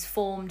he's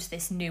formed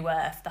this new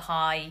Earth, the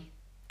High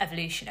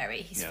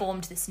Evolutionary. He's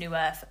formed this new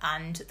Earth,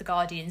 and the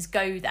Guardians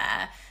go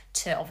there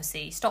to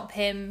obviously stop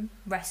him,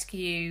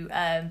 rescue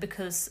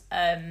because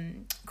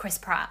Chris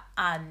Pratt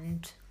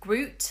and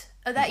Groot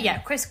are there. Mm-hmm. Yeah,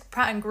 Chris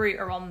Pratt and Groot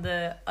are on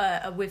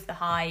are with the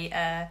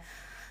High.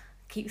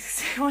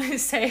 Keeps wanting to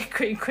say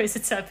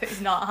Inquisitor, but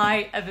it's not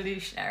High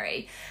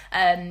Evolutionary.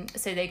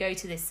 So they go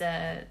to this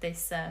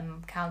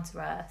Counter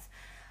Earth,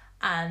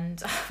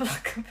 and I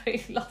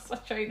completely lost my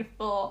train of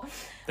thought.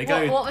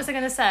 What was I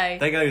going to say?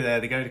 They go there.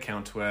 They go to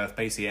Counter Earth.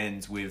 Basically,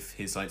 ends with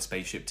his like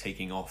spaceship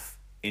taking off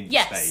into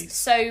space.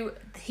 So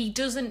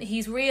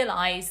he's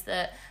realised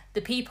that the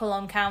people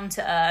on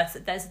Counter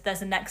Earth,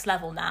 there's a next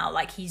level now.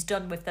 Like he's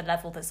done with the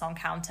level that's on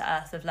Counter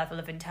Earth of level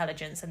of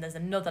intelligence, and there's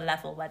another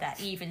level where they're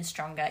even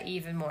stronger,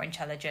 even more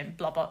intelligent,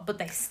 blah blah. But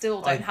they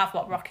still don't have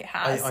what Rocket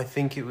has. I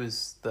think it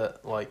was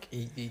that like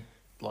he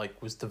like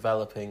was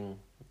developing,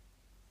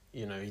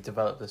 he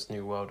developed this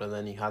new world, and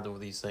then he had all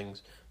these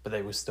things, but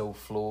they were still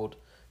flawed.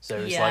 So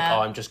it's like,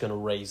 I'm just going to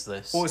raise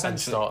this and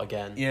start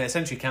again. Yeah,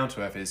 essentially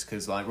Counter Earth is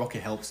because like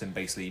Rocket helps him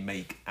basically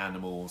make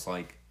animals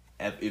like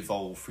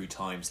evolve through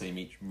time, so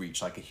they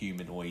reach like a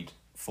humanoid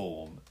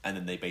form, and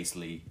then they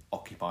basically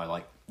occupy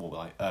like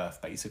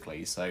Earth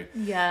basically. So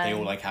they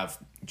all like have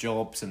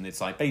jobs, and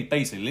it's like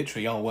basically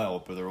literally our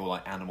world, but they're all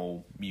like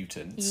animal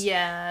mutants.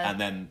 Yeah. And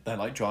then they're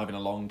like driving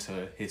along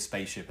to his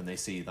spaceship, and they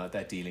see that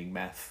they're dealing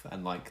meth,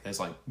 and like there's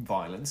like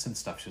violence and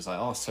stuff. She's like,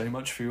 oh, so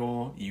much for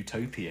your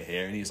utopia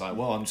here, and he's like,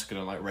 well, I'm just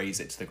gonna like raze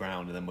it to the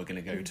ground, and then we're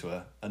gonna go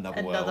to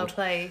another world,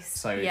 place.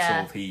 So it's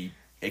sort of he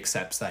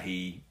accepts that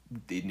he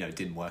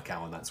didn't work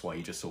out, and that's why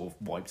he just sort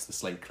of wipes the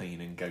slate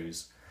clean and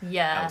goes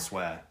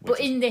elsewhere.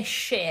 But in this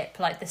ship,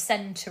 like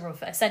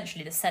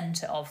essentially the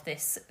centre of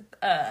this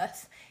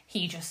Earth,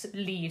 he just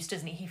leaves,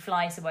 doesn't he? He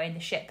flies away in the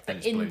ship.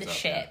 But in the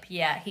ship,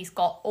 he's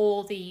got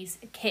all these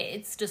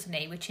kids, doesn't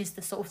he? Which is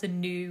the sort of the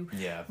new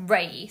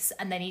race.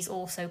 And then he's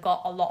also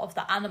got a lot of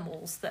the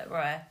animals that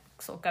were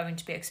sort of going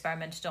to be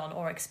experimented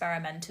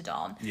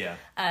on. Yeah.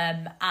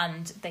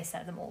 And they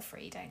set them all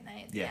free, don't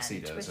they? At the Yes, he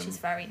end, does, which and- is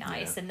very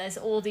nice. yeah. And there's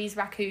all these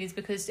raccoons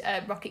because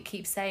Rocket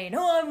keeps saying,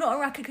 "Oh, I'm not a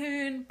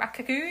raccoon."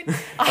 Raccoon.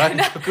 I'm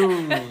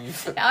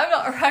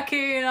not a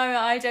raccoon.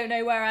 I don't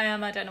know where I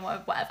am. I don't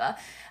know whatever.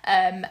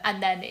 And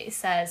then it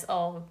says,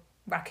 "Oh,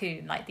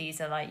 raccoon, like these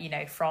are like, you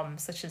know, from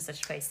such and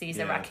such place. These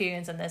are Yeah.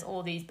 raccoons," and there's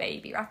all these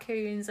baby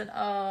raccoons, and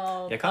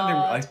Yeah,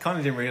 I kind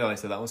of didn't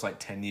realise that was like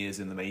 10 years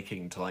in the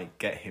making to like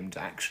get him to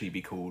actually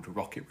be called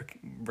Rocket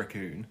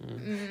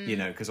Raccoon. You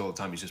know, because all the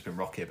time he's just been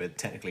Rocket, but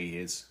technically he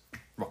is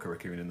Rocket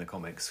Raccoon in the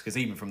comics. Because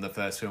even from the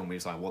first film, he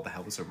was like, "What the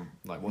hell is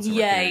what's a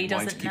Yeah, raccoon? he Why do you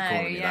doesn't keep know,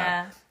 calling me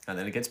yeah. that?" And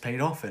then it gets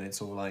paid off, and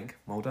it's all like,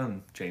 "Well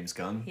done, James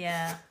Gunn."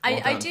 Yeah, Well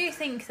I done. do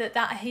think that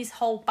his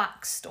whole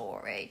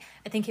backstory,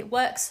 I think it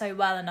works so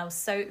well, and I was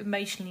so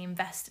emotionally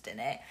invested in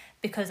it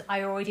because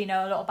I already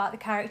know a lot about the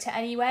character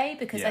anyway.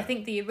 Because I Yeah.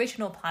 think the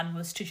original plan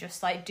was to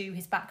just like do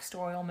his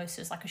backstory almost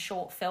as like a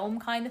short film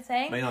kind of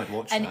thing. I mean, I'd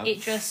watch and that.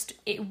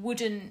 it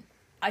wouldn't.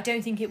 I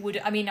don't think it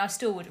would. I mean, I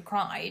still would have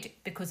cried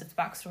because of the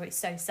backstory. It's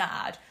so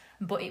sad.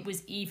 But it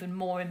was even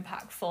more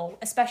impactful,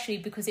 especially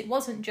because it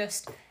wasn't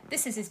just,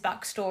 this is his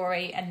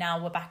backstory and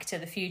now we're back to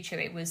the future.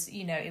 It was,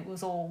 you know, it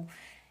was all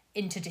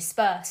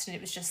interdispersed and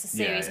it was just a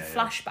series of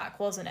flashback,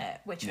 wasn't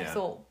it? Which Yeah.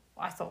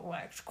 I thought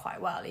worked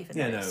quite well, even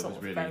Yeah, though no, it's it sort was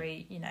of really-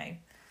 very, you know,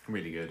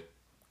 Really good.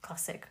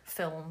 classic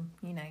film,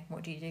 you know,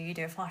 what do? You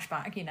do a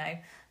flashback, you know,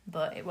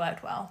 but it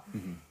worked well.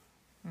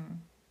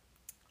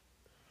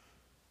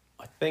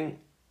 I think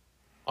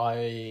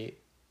I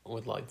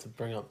would like to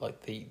bring up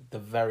like the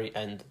very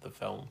end of the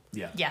film,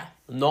 Yeah. Yeah.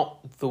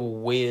 not the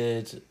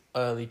weird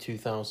early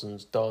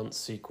 2000s dance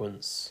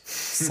sequence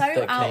So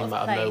that out came of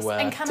out of place. nowhere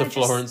And can to I just,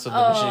 Florence and the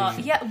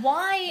Machine. Yeah,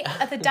 why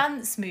are the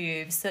dance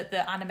moves that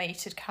the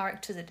animated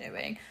characters are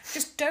doing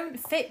just don't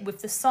fit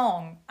with the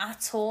song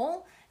at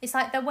all? It's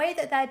like the way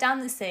that they're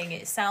dancing,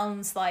 it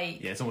sounds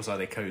like... Yeah, it's almost like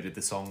they coded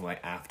the song like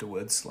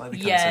afterwards. Like they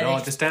kind Yeah, of said, they "Oh,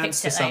 just just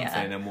dance to picked it later."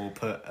 something, and we'll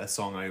put a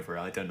song over it.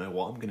 I don't know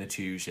what I'm going to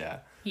choose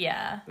yet."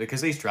 Yeah.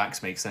 Because these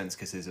tracks make sense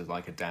because there's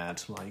like a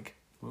dad, like...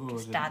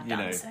 Just dad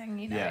dancing,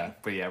 you know. Yeah,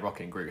 but yeah,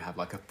 Rocket and Groot have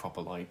like a proper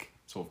like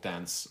sort of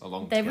dance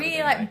along They're together, really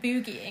don't like they?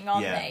 boogieing,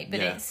 aren't Yeah, they? But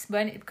yeah. it's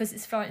because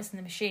it's Florence and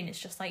the Machine, it's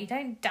just like you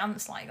don't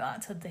dance like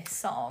that to this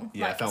song.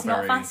 Yeah, it like felt it's not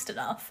very- fast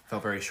enough.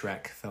 Felt very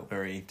Shrek, felt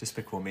very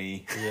Despicable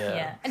Me.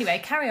 Yeah. Anyway,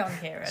 carry on,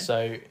 Kieran.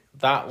 So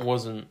that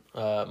wasn't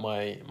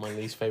my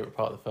least favourite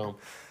part of the film.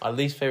 My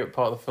least favourite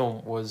part of the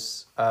film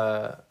was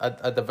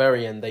at the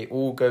very end, they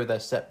all go their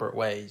separate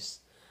ways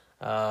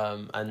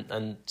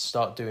and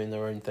start doing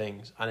their own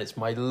things. And it's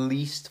my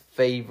least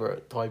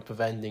favourite type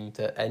of ending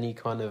to any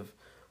kind of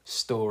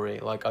story.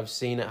 Like, I've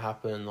seen it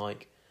happen,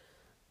 like,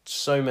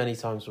 so many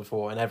times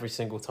before, and every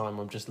single time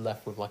I'm just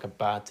left with, like, a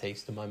bad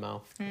taste in my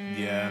mouth.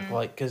 Yeah.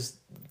 Like, because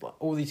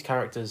all these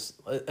characters,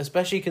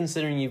 especially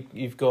considering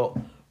you've got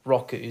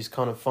Rocket, who's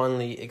kind of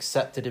finally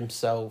accepted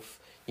himself,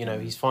 you know,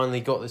 he's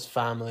finally got this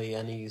family,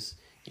 and he's,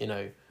 you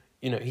know,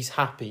 he's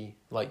happy.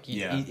 Like,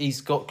 he's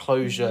got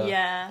closure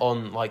Yeah.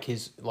 on, like,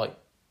 his, like,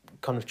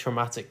 kind of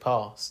traumatic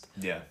past.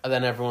 Yeah. And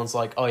then everyone's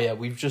like, "Oh yeah,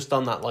 we've just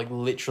done that, like,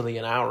 literally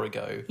an hour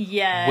ago.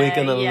 Yeah. We're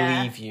gonna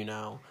yeah. leave you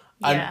now."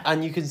 Yeah.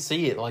 And you can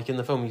see it, like, in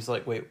the film, he's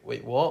like, wait,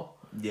 what?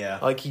 Yeah.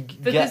 Like, he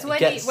Because when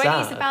gets he's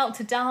sad. about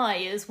to die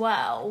as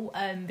well,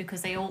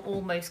 because they all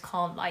almost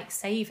can't like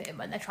save him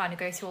when they're trying to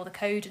go through all the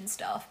code and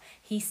stuff,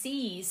 he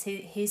sees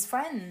his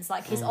friends,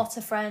 like his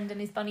otter friend and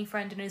his bunny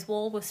friend and his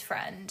walrus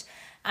friend,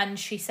 and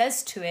she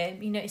says to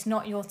him, you know, it's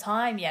not your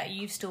time yet.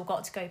 You've still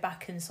got to go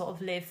back and sort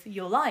of live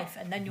your life,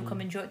 and then you'll come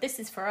enjoy it. This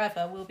is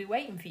forever. We'll be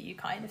waiting for you,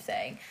 kind of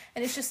thing.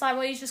 And it's just like,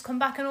 well, he's just come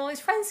back and all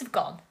his friends have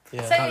gone.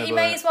 Yeah. So Kind of he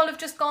may a- as well have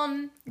just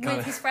gone kind with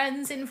of- his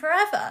friends in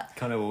forever.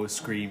 Kind of always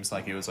screams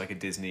like it was like a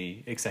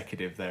Disney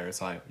executive there. It's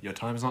like, your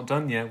time's not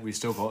done yet. We've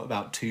still got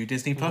about 2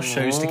 Disney Plus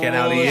shows to get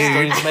out of Still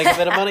you. need to make a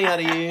bit of money out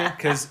of you.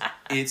 Because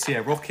it's,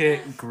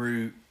 Rocket,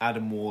 Groot,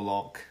 Adam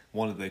Warlock,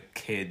 one of the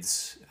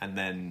kids, and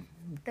then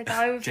The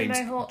guy with the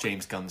mohawk.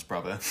 James Gunn's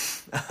brother.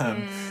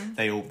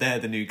 They're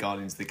the new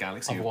Guardians of the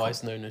Galaxy.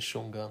 Otherwise known as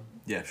Sean Gunn.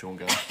 Yeah, Sean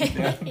Gunn.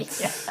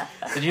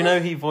 Did you know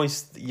he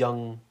voiced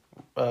young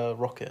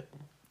Rocket?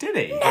 Did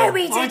he? No,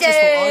 he I just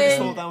didn't.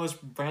 thought that was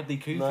Bradley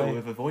Cooper No.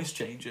 with a voice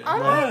changer. Oh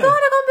my god,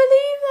 I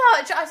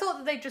can't believe that. I thought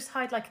that they'd just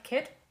hide like a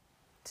kid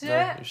to do No,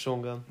 it. it was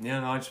Sean Gunn. Yeah,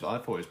 no, I thought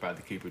it was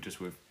Bradley Cooper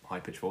just with high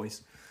pitched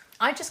voice.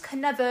 I just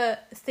can never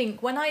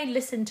think, when I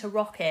listen to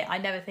Rocket, I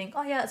never think,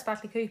 oh yeah, it's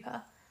Bradley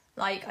Cooper.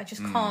 Like, I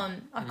just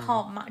can't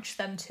match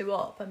them two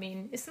up. I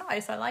mean, it's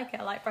nice, I like it,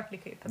 I like Bradley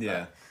Cooper. But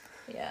Yeah.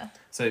 yeah.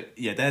 So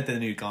yeah, they're the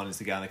new Guardians of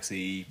the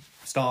Galaxy.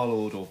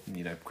 Star-Lord, or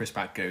Chris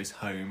Pratt, goes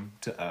home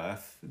to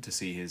Earth to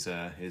see his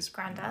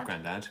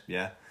Granddad.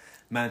 Yeah,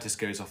 Mantis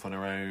goes off on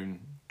her own.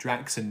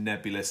 Drax and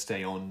Nebula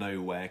stay on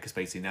nowhere because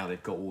basically now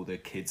they've got all the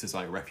kids as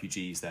like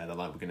refugees there. They're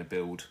like, we're going to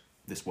build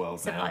this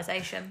world now.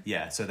 Civilization.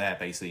 Yeah, so they're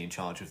basically in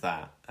charge of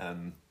that.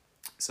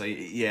 So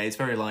yeah, it's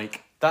very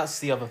like That's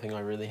the other thing I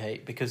really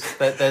hate, because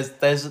there's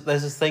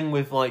this thing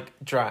with, like,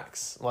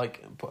 Drax,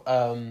 like,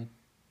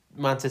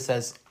 Mantis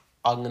says,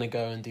 I'm gonna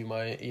go and do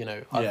my, you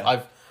know,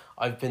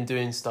 I've been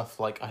doing stuff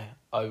like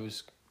I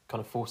was kind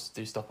of forced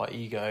to do stuff like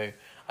Ego,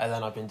 and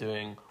then I've been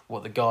doing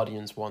what the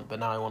Guardians want, but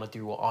now I want to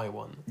do what I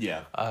want.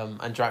 Yeah.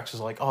 And Drax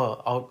was like,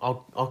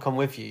 oh, I'll come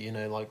with you, you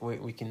know, like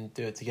we can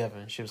do it together.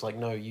 And she was like,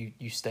 no,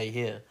 you stay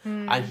here.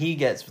 And he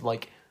gets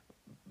like,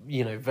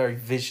 you know, very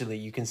visually,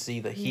 you can see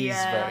that he's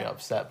very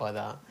upset by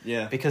that.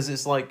 Yeah. Because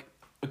it's like,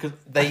 because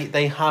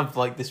they have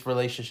like this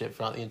relationship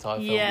throughout the entire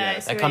film. Yeah,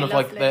 it's they're really kind of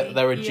lovely. like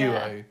they're a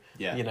duo.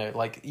 Yeah. You know,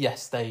 like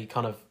yes, they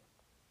kind of,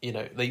 you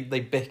know, they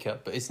bicker,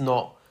 but it's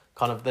not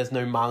kind of, there's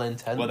no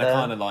malintent. Well, they're there.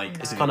 kind of like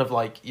It's kind of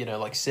like, you know,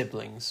 like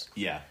siblings.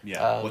 Yeah.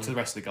 Well, to the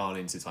rest of the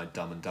Guardians, it's like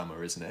Dumb and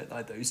Dumber, isn't it?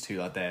 Like those two,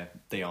 like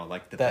they are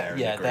like the pair.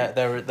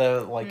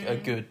 They're like a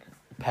good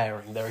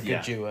pairing. They're a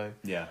good duo.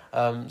 Yeah.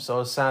 So I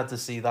was sad to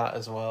see that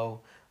as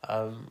well.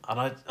 And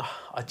I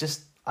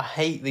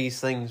hate these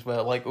things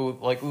where like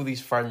all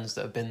these friends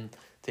that have been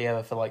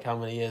together for like how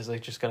many years, they're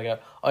just gonna go,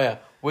 oh yeah,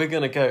 we're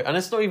gonna go, and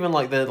it's not even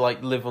like they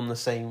like live on the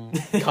same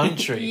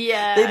country.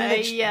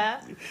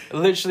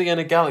 Literally in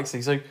a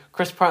galaxy. So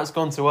Chris Pratt's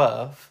gone to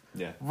Earth.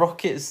 Yeah.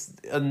 Rockets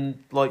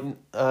and like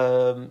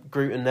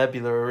Groot and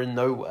Nebula are in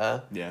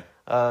nowhere. Yeah.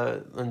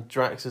 And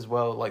Drax as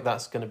well. Like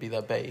that's gonna be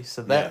their base.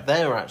 So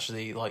they're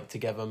actually like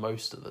together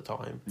most of the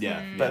time.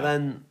 Yeah. But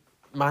then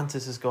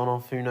Mantis has gone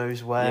off who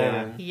knows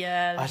where.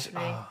 Yeah.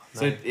 No.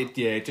 So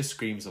it just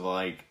screams of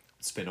like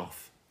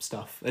spin-off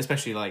stuff,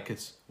 especially like,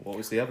 cause what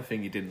was the other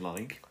thing you didn't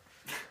like?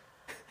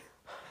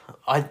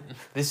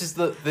 This is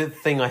the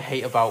thing I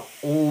hate about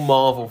all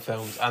Marvel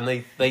films, and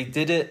they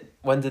did it.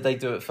 When did they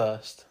do it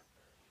first?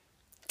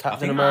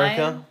 Captain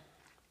America.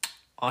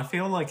 I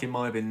feel like it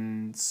might have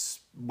been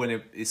when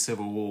it is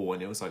Civil War,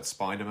 when it was like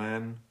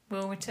Spider-Man.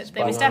 Well, it was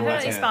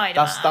definitely Spider-Man.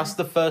 That's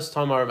the first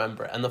time I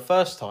remember it, and the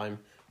first time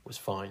was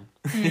fine.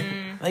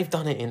 They've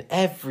done it in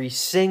every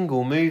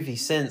single movie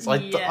since.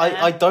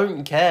 I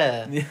don't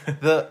care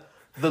that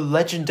the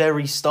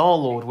legendary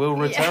Star-Lord will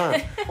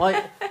return.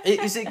 Like,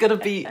 is it gonna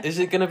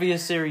be a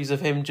series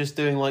of him just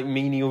doing like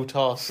menial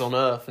tasks on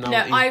Earth now? No,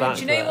 that he's back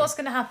do you know there? what's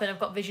going to happen? I've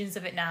got visions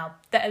of it now.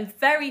 The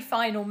very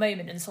final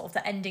moment and sort of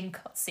the ending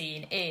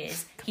cutscene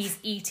is he's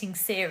eating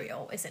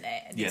cereal, isn't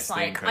it? And Yes, it's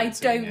like, the I end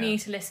don't scene, need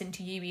to listen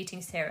to you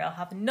eating cereal. I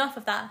have enough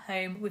of that at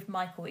home with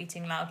Michael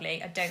eating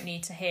loudly. I don't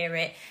need to hear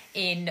it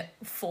in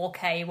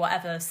 4K,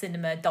 whatever,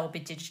 cinema, Dolby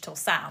Digital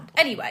sound.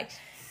 Anyway,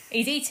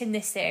 he's eating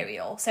this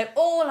cereal. So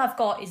all I've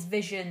got is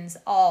visions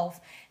of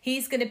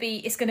it's going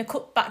to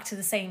cut back to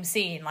the same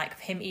scene, like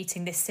him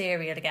eating this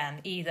cereal again,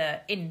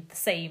 either in the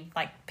same,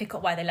 like, pick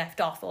up where they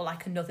left off or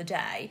like another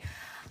day.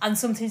 And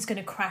something's going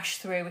to crash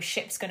through, a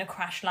ship's going to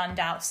crash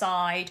land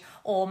outside,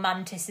 or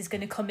Mantis is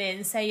going to come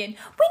in saying, we need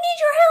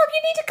your help,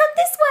 you need to come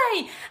this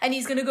way. And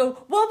he's going to go,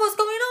 what was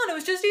going on? I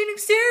was just eating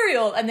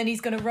cereal. And then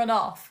he's going to run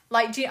off.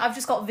 Like, I've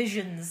just got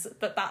visions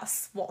that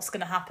that's what's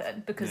going to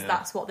happen, because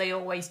that's what they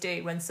always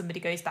do when somebody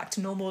goes back to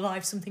normal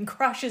life. Something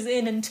crashes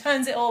in and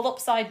turns it all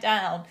upside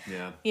down.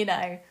 Yeah. You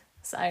know,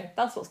 so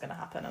that's what's going to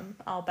happen. And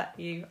I'll bet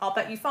you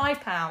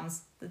 £5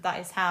 that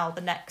is how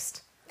the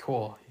next...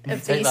 Cool.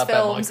 of Take these that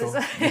films bet,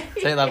 Michael.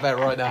 Take that bet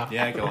right now.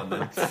 Yeah, go on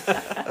then.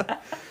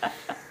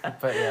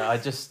 But yeah, I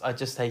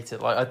just hate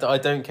it. Like I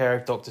don't care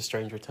if Doctor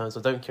Strange returns.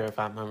 I don't care if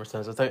Ant-Man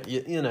returns. I don't.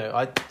 You know.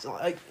 I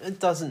it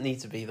doesn't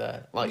need to be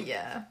there. Like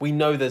we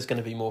know there's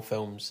going to be more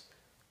films.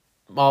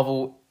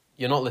 Marvel,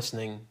 you're not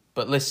listening,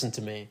 but listen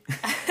to me.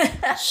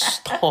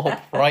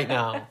 Stop right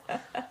now.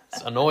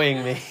 It's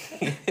annoying me.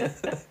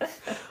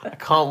 I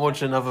can't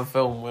watch another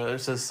film where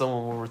it says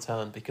someone will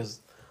return, because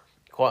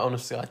quite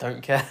honestly, I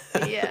don't care.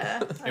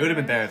 Yeah. It would have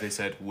been better if they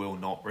said, will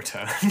not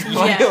return.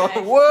 Yeah.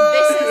 Whoa!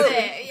 This is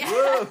it.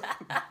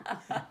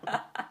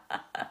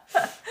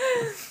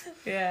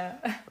 Yeah.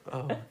 Yeah.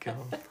 Oh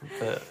god.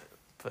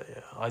 But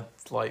yeah, I'd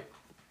like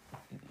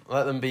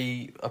let them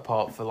be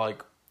apart for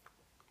like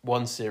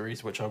one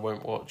series which I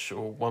won't watch,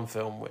 or one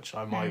film which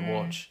I might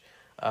watch,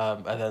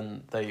 and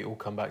then they all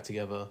come back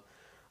together,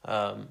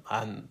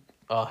 and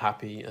are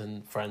happy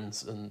and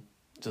friends and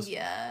just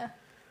Yeah.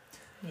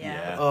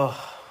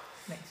 oh.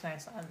 Makes no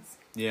sense.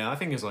 Yeah, I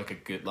think it's like a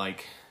good,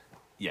 like,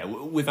 yeah,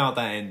 without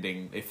that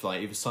ending, if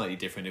like it was slightly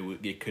different,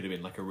 it could have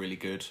been like a really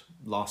good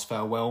last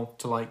farewell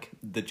to like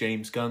the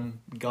James Gunn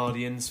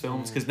Guardians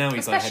films, because now he's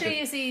especially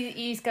like as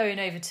he's going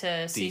over to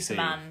DC.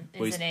 Superman,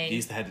 Well, isn't he?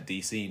 He's the head of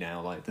DC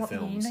now, like the What,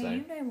 films. you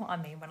know So what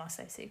I mean when I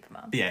say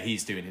Superman. but yeah,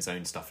 he's doing his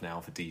own stuff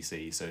now for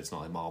DC, so it's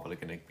not like Marvel are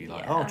going to be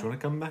like, Yeah. oh, do you want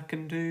to come back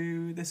and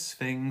do this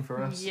thing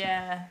for us?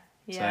 Yeah.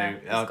 So,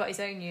 He's got his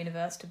own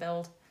universe to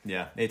build.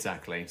 Yeah,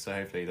 exactly. So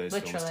hopefully those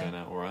films Literally. turn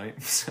out all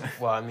right. So,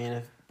 Well, I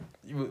mean,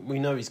 we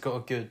know he's got a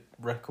good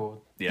record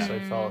so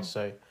far,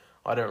 so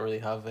I don't really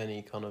have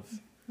any kind of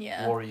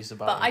worries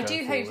about. But him I do going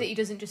hope forward. that he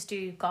doesn't just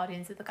do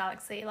Guardians of the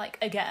Galaxy like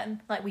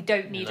again. Like we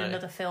don't need No.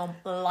 another film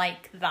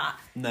like that.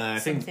 no, I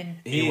think Something.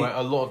 He won't,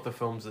 a lot of the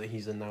films that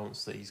he's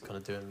announced that he's kind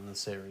of doing in the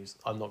series,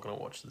 I'm not going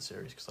to watch the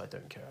series because I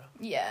don't care.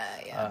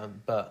 Yeah.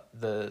 But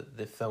the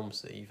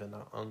films that he's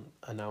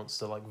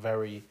announced are like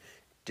very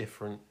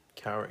different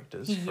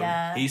characters.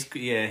 Yeah. He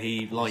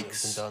Things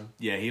likes that have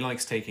been done. he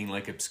likes taking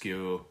like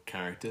obscure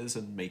characters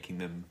and making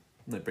them,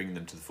 like, bringing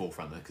them to the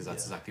forefront, because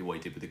that's exactly what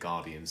he did with the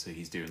Guardians. So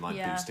he's doing like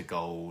Yeah. Booster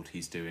Gold.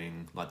 He's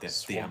doing like the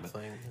Swamp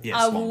Thing. Yeah,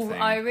 I Swamp will.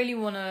 Thing. I really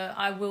wanna.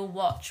 I will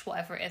watch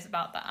whatever it is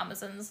about the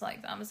Amazons,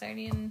 like the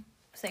Amazonian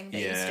thing that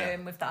he's Yeah.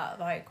 doing with that.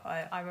 Like,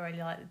 I really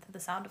like the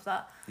sound of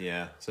that.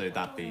 Yeah, so I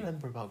that'd don't be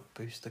remember about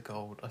Booster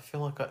Gold. I feel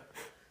like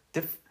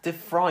did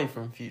Fry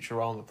from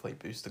Futurama play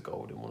Booster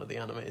Gold in one of the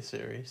animated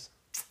series?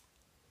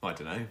 I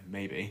don't know,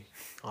 maybe.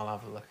 I'll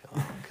have a look at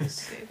that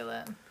because Google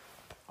it.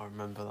 I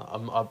remember that.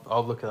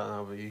 I'll look at that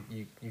now, but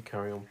you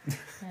carry on.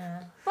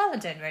 Yeah. Well, I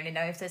don't really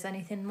know if there's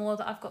anything more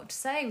that I've got to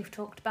say. We've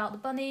talked about the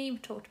bunny,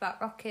 we've talked about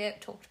Rocket, we've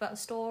talked about the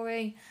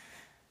story,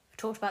 we've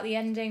talked about the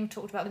ending, we've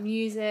talked about the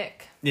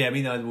music. Yeah, I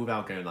mean,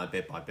 without going like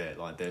bit by bit,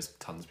 like there's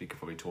tons we could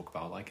probably talk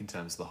about, like in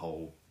terms of the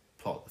whole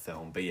plot of the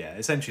film. But yeah,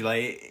 essentially,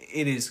 like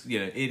it is,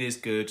 it is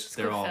good.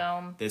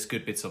 Film. There's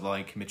good bits of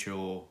like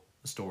mature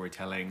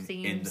storytelling in the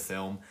Themes.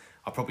 film.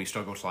 I probably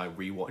struggle to like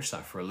rewatch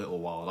that for a little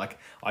while. Like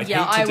I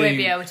won't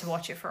be able to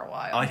watch it for a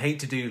while. I'd hate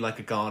to do like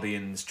a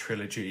Guardians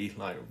trilogy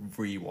like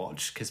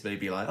rewatch, because they'd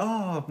be like,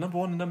 oh, number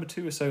 1 and number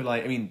 2 are so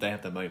like, I mean, they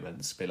have their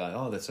moments, be like,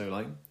 oh, they're so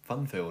like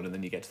fun filled, and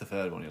then you get to the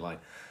third one, you're like,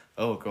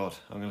 oh god,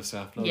 I'm gonna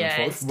have to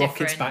it's Rocket's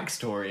different.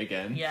 backstory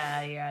again.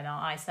 Yeah, no,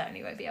 I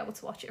certainly won't be able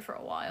to watch it for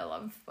a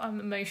while. I'm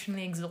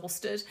emotionally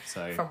exhausted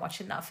So- from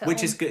watching that film.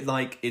 Which is good.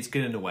 Like, it's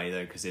good in a way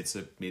though, because it's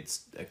a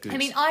good. I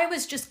mean, I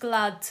was just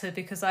glad to,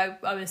 because I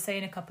was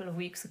saying a couple of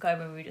weeks ago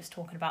when we were just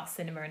talking about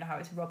cinema and how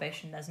it's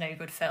rubbish and there's no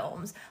good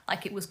films,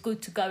 like it was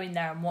good to go in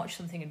there and watch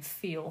something and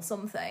feel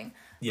something.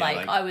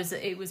 Yeah,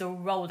 It was a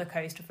roller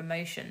coaster of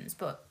emotions,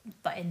 but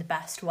in the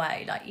best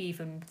way. Like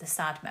even the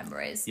sad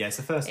memories. Yeah, it's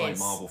the first like is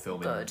Marvel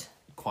film good. in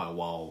quite a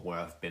while where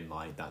I've been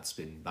like, that's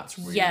really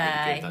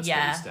Yeah, really good. That's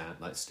yeah.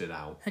 really stood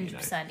out. you know.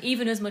 100%.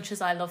 Even as much as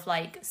I love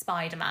like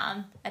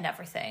Spider-Man and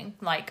everything,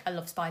 like I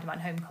love Spider-Man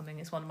Homecoming,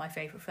 is one of my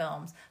favourite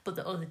films, but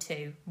the other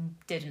two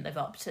didn't live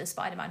up to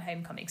Spider-Man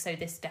Homecoming, so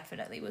this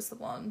definitely was the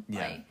one.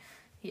 Yeah. Like,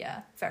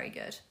 yeah, very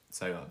good.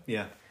 So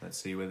yeah, let's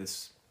see where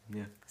this.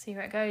 Yeah, See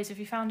where it goes. Have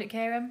you found it,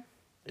 Kieran?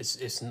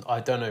 It's I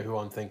don't know who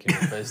I'm thinking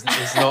of, but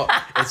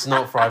it's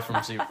not Fry from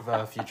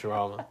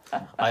Futurama.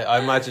 I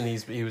imagine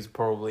he was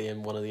probably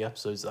in one of the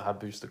episodes that had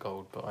Booster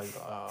Gold, but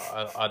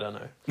I don't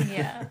know.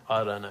 Yeah.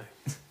 I don't know.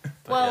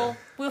 But Well,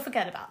 we'll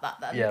forget about that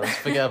then. yeah, let's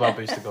forget about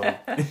Booster Gold.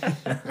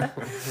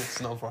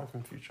 It's not Fry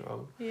from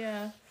Futurama.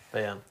 Yeah. But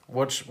yeah,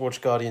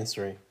 watch Guardians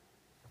 3.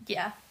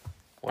 Yeah.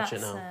 Watch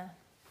it That's, now.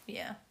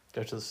 Yeah.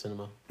 Go to the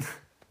cinema.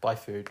 Buy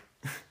food.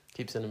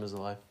 Keep cinemas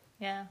alive.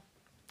 Yeah.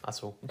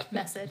 That's all.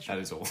 Message. that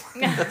is all.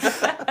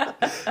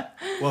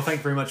 Well, thank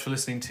you very much for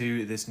listening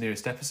to this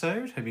newest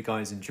episode. Hope you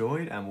guys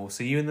enjoyed, and we'll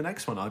see you in the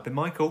next one. I've been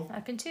Michael.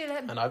 I've been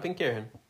Tulip. And I've been Kieran.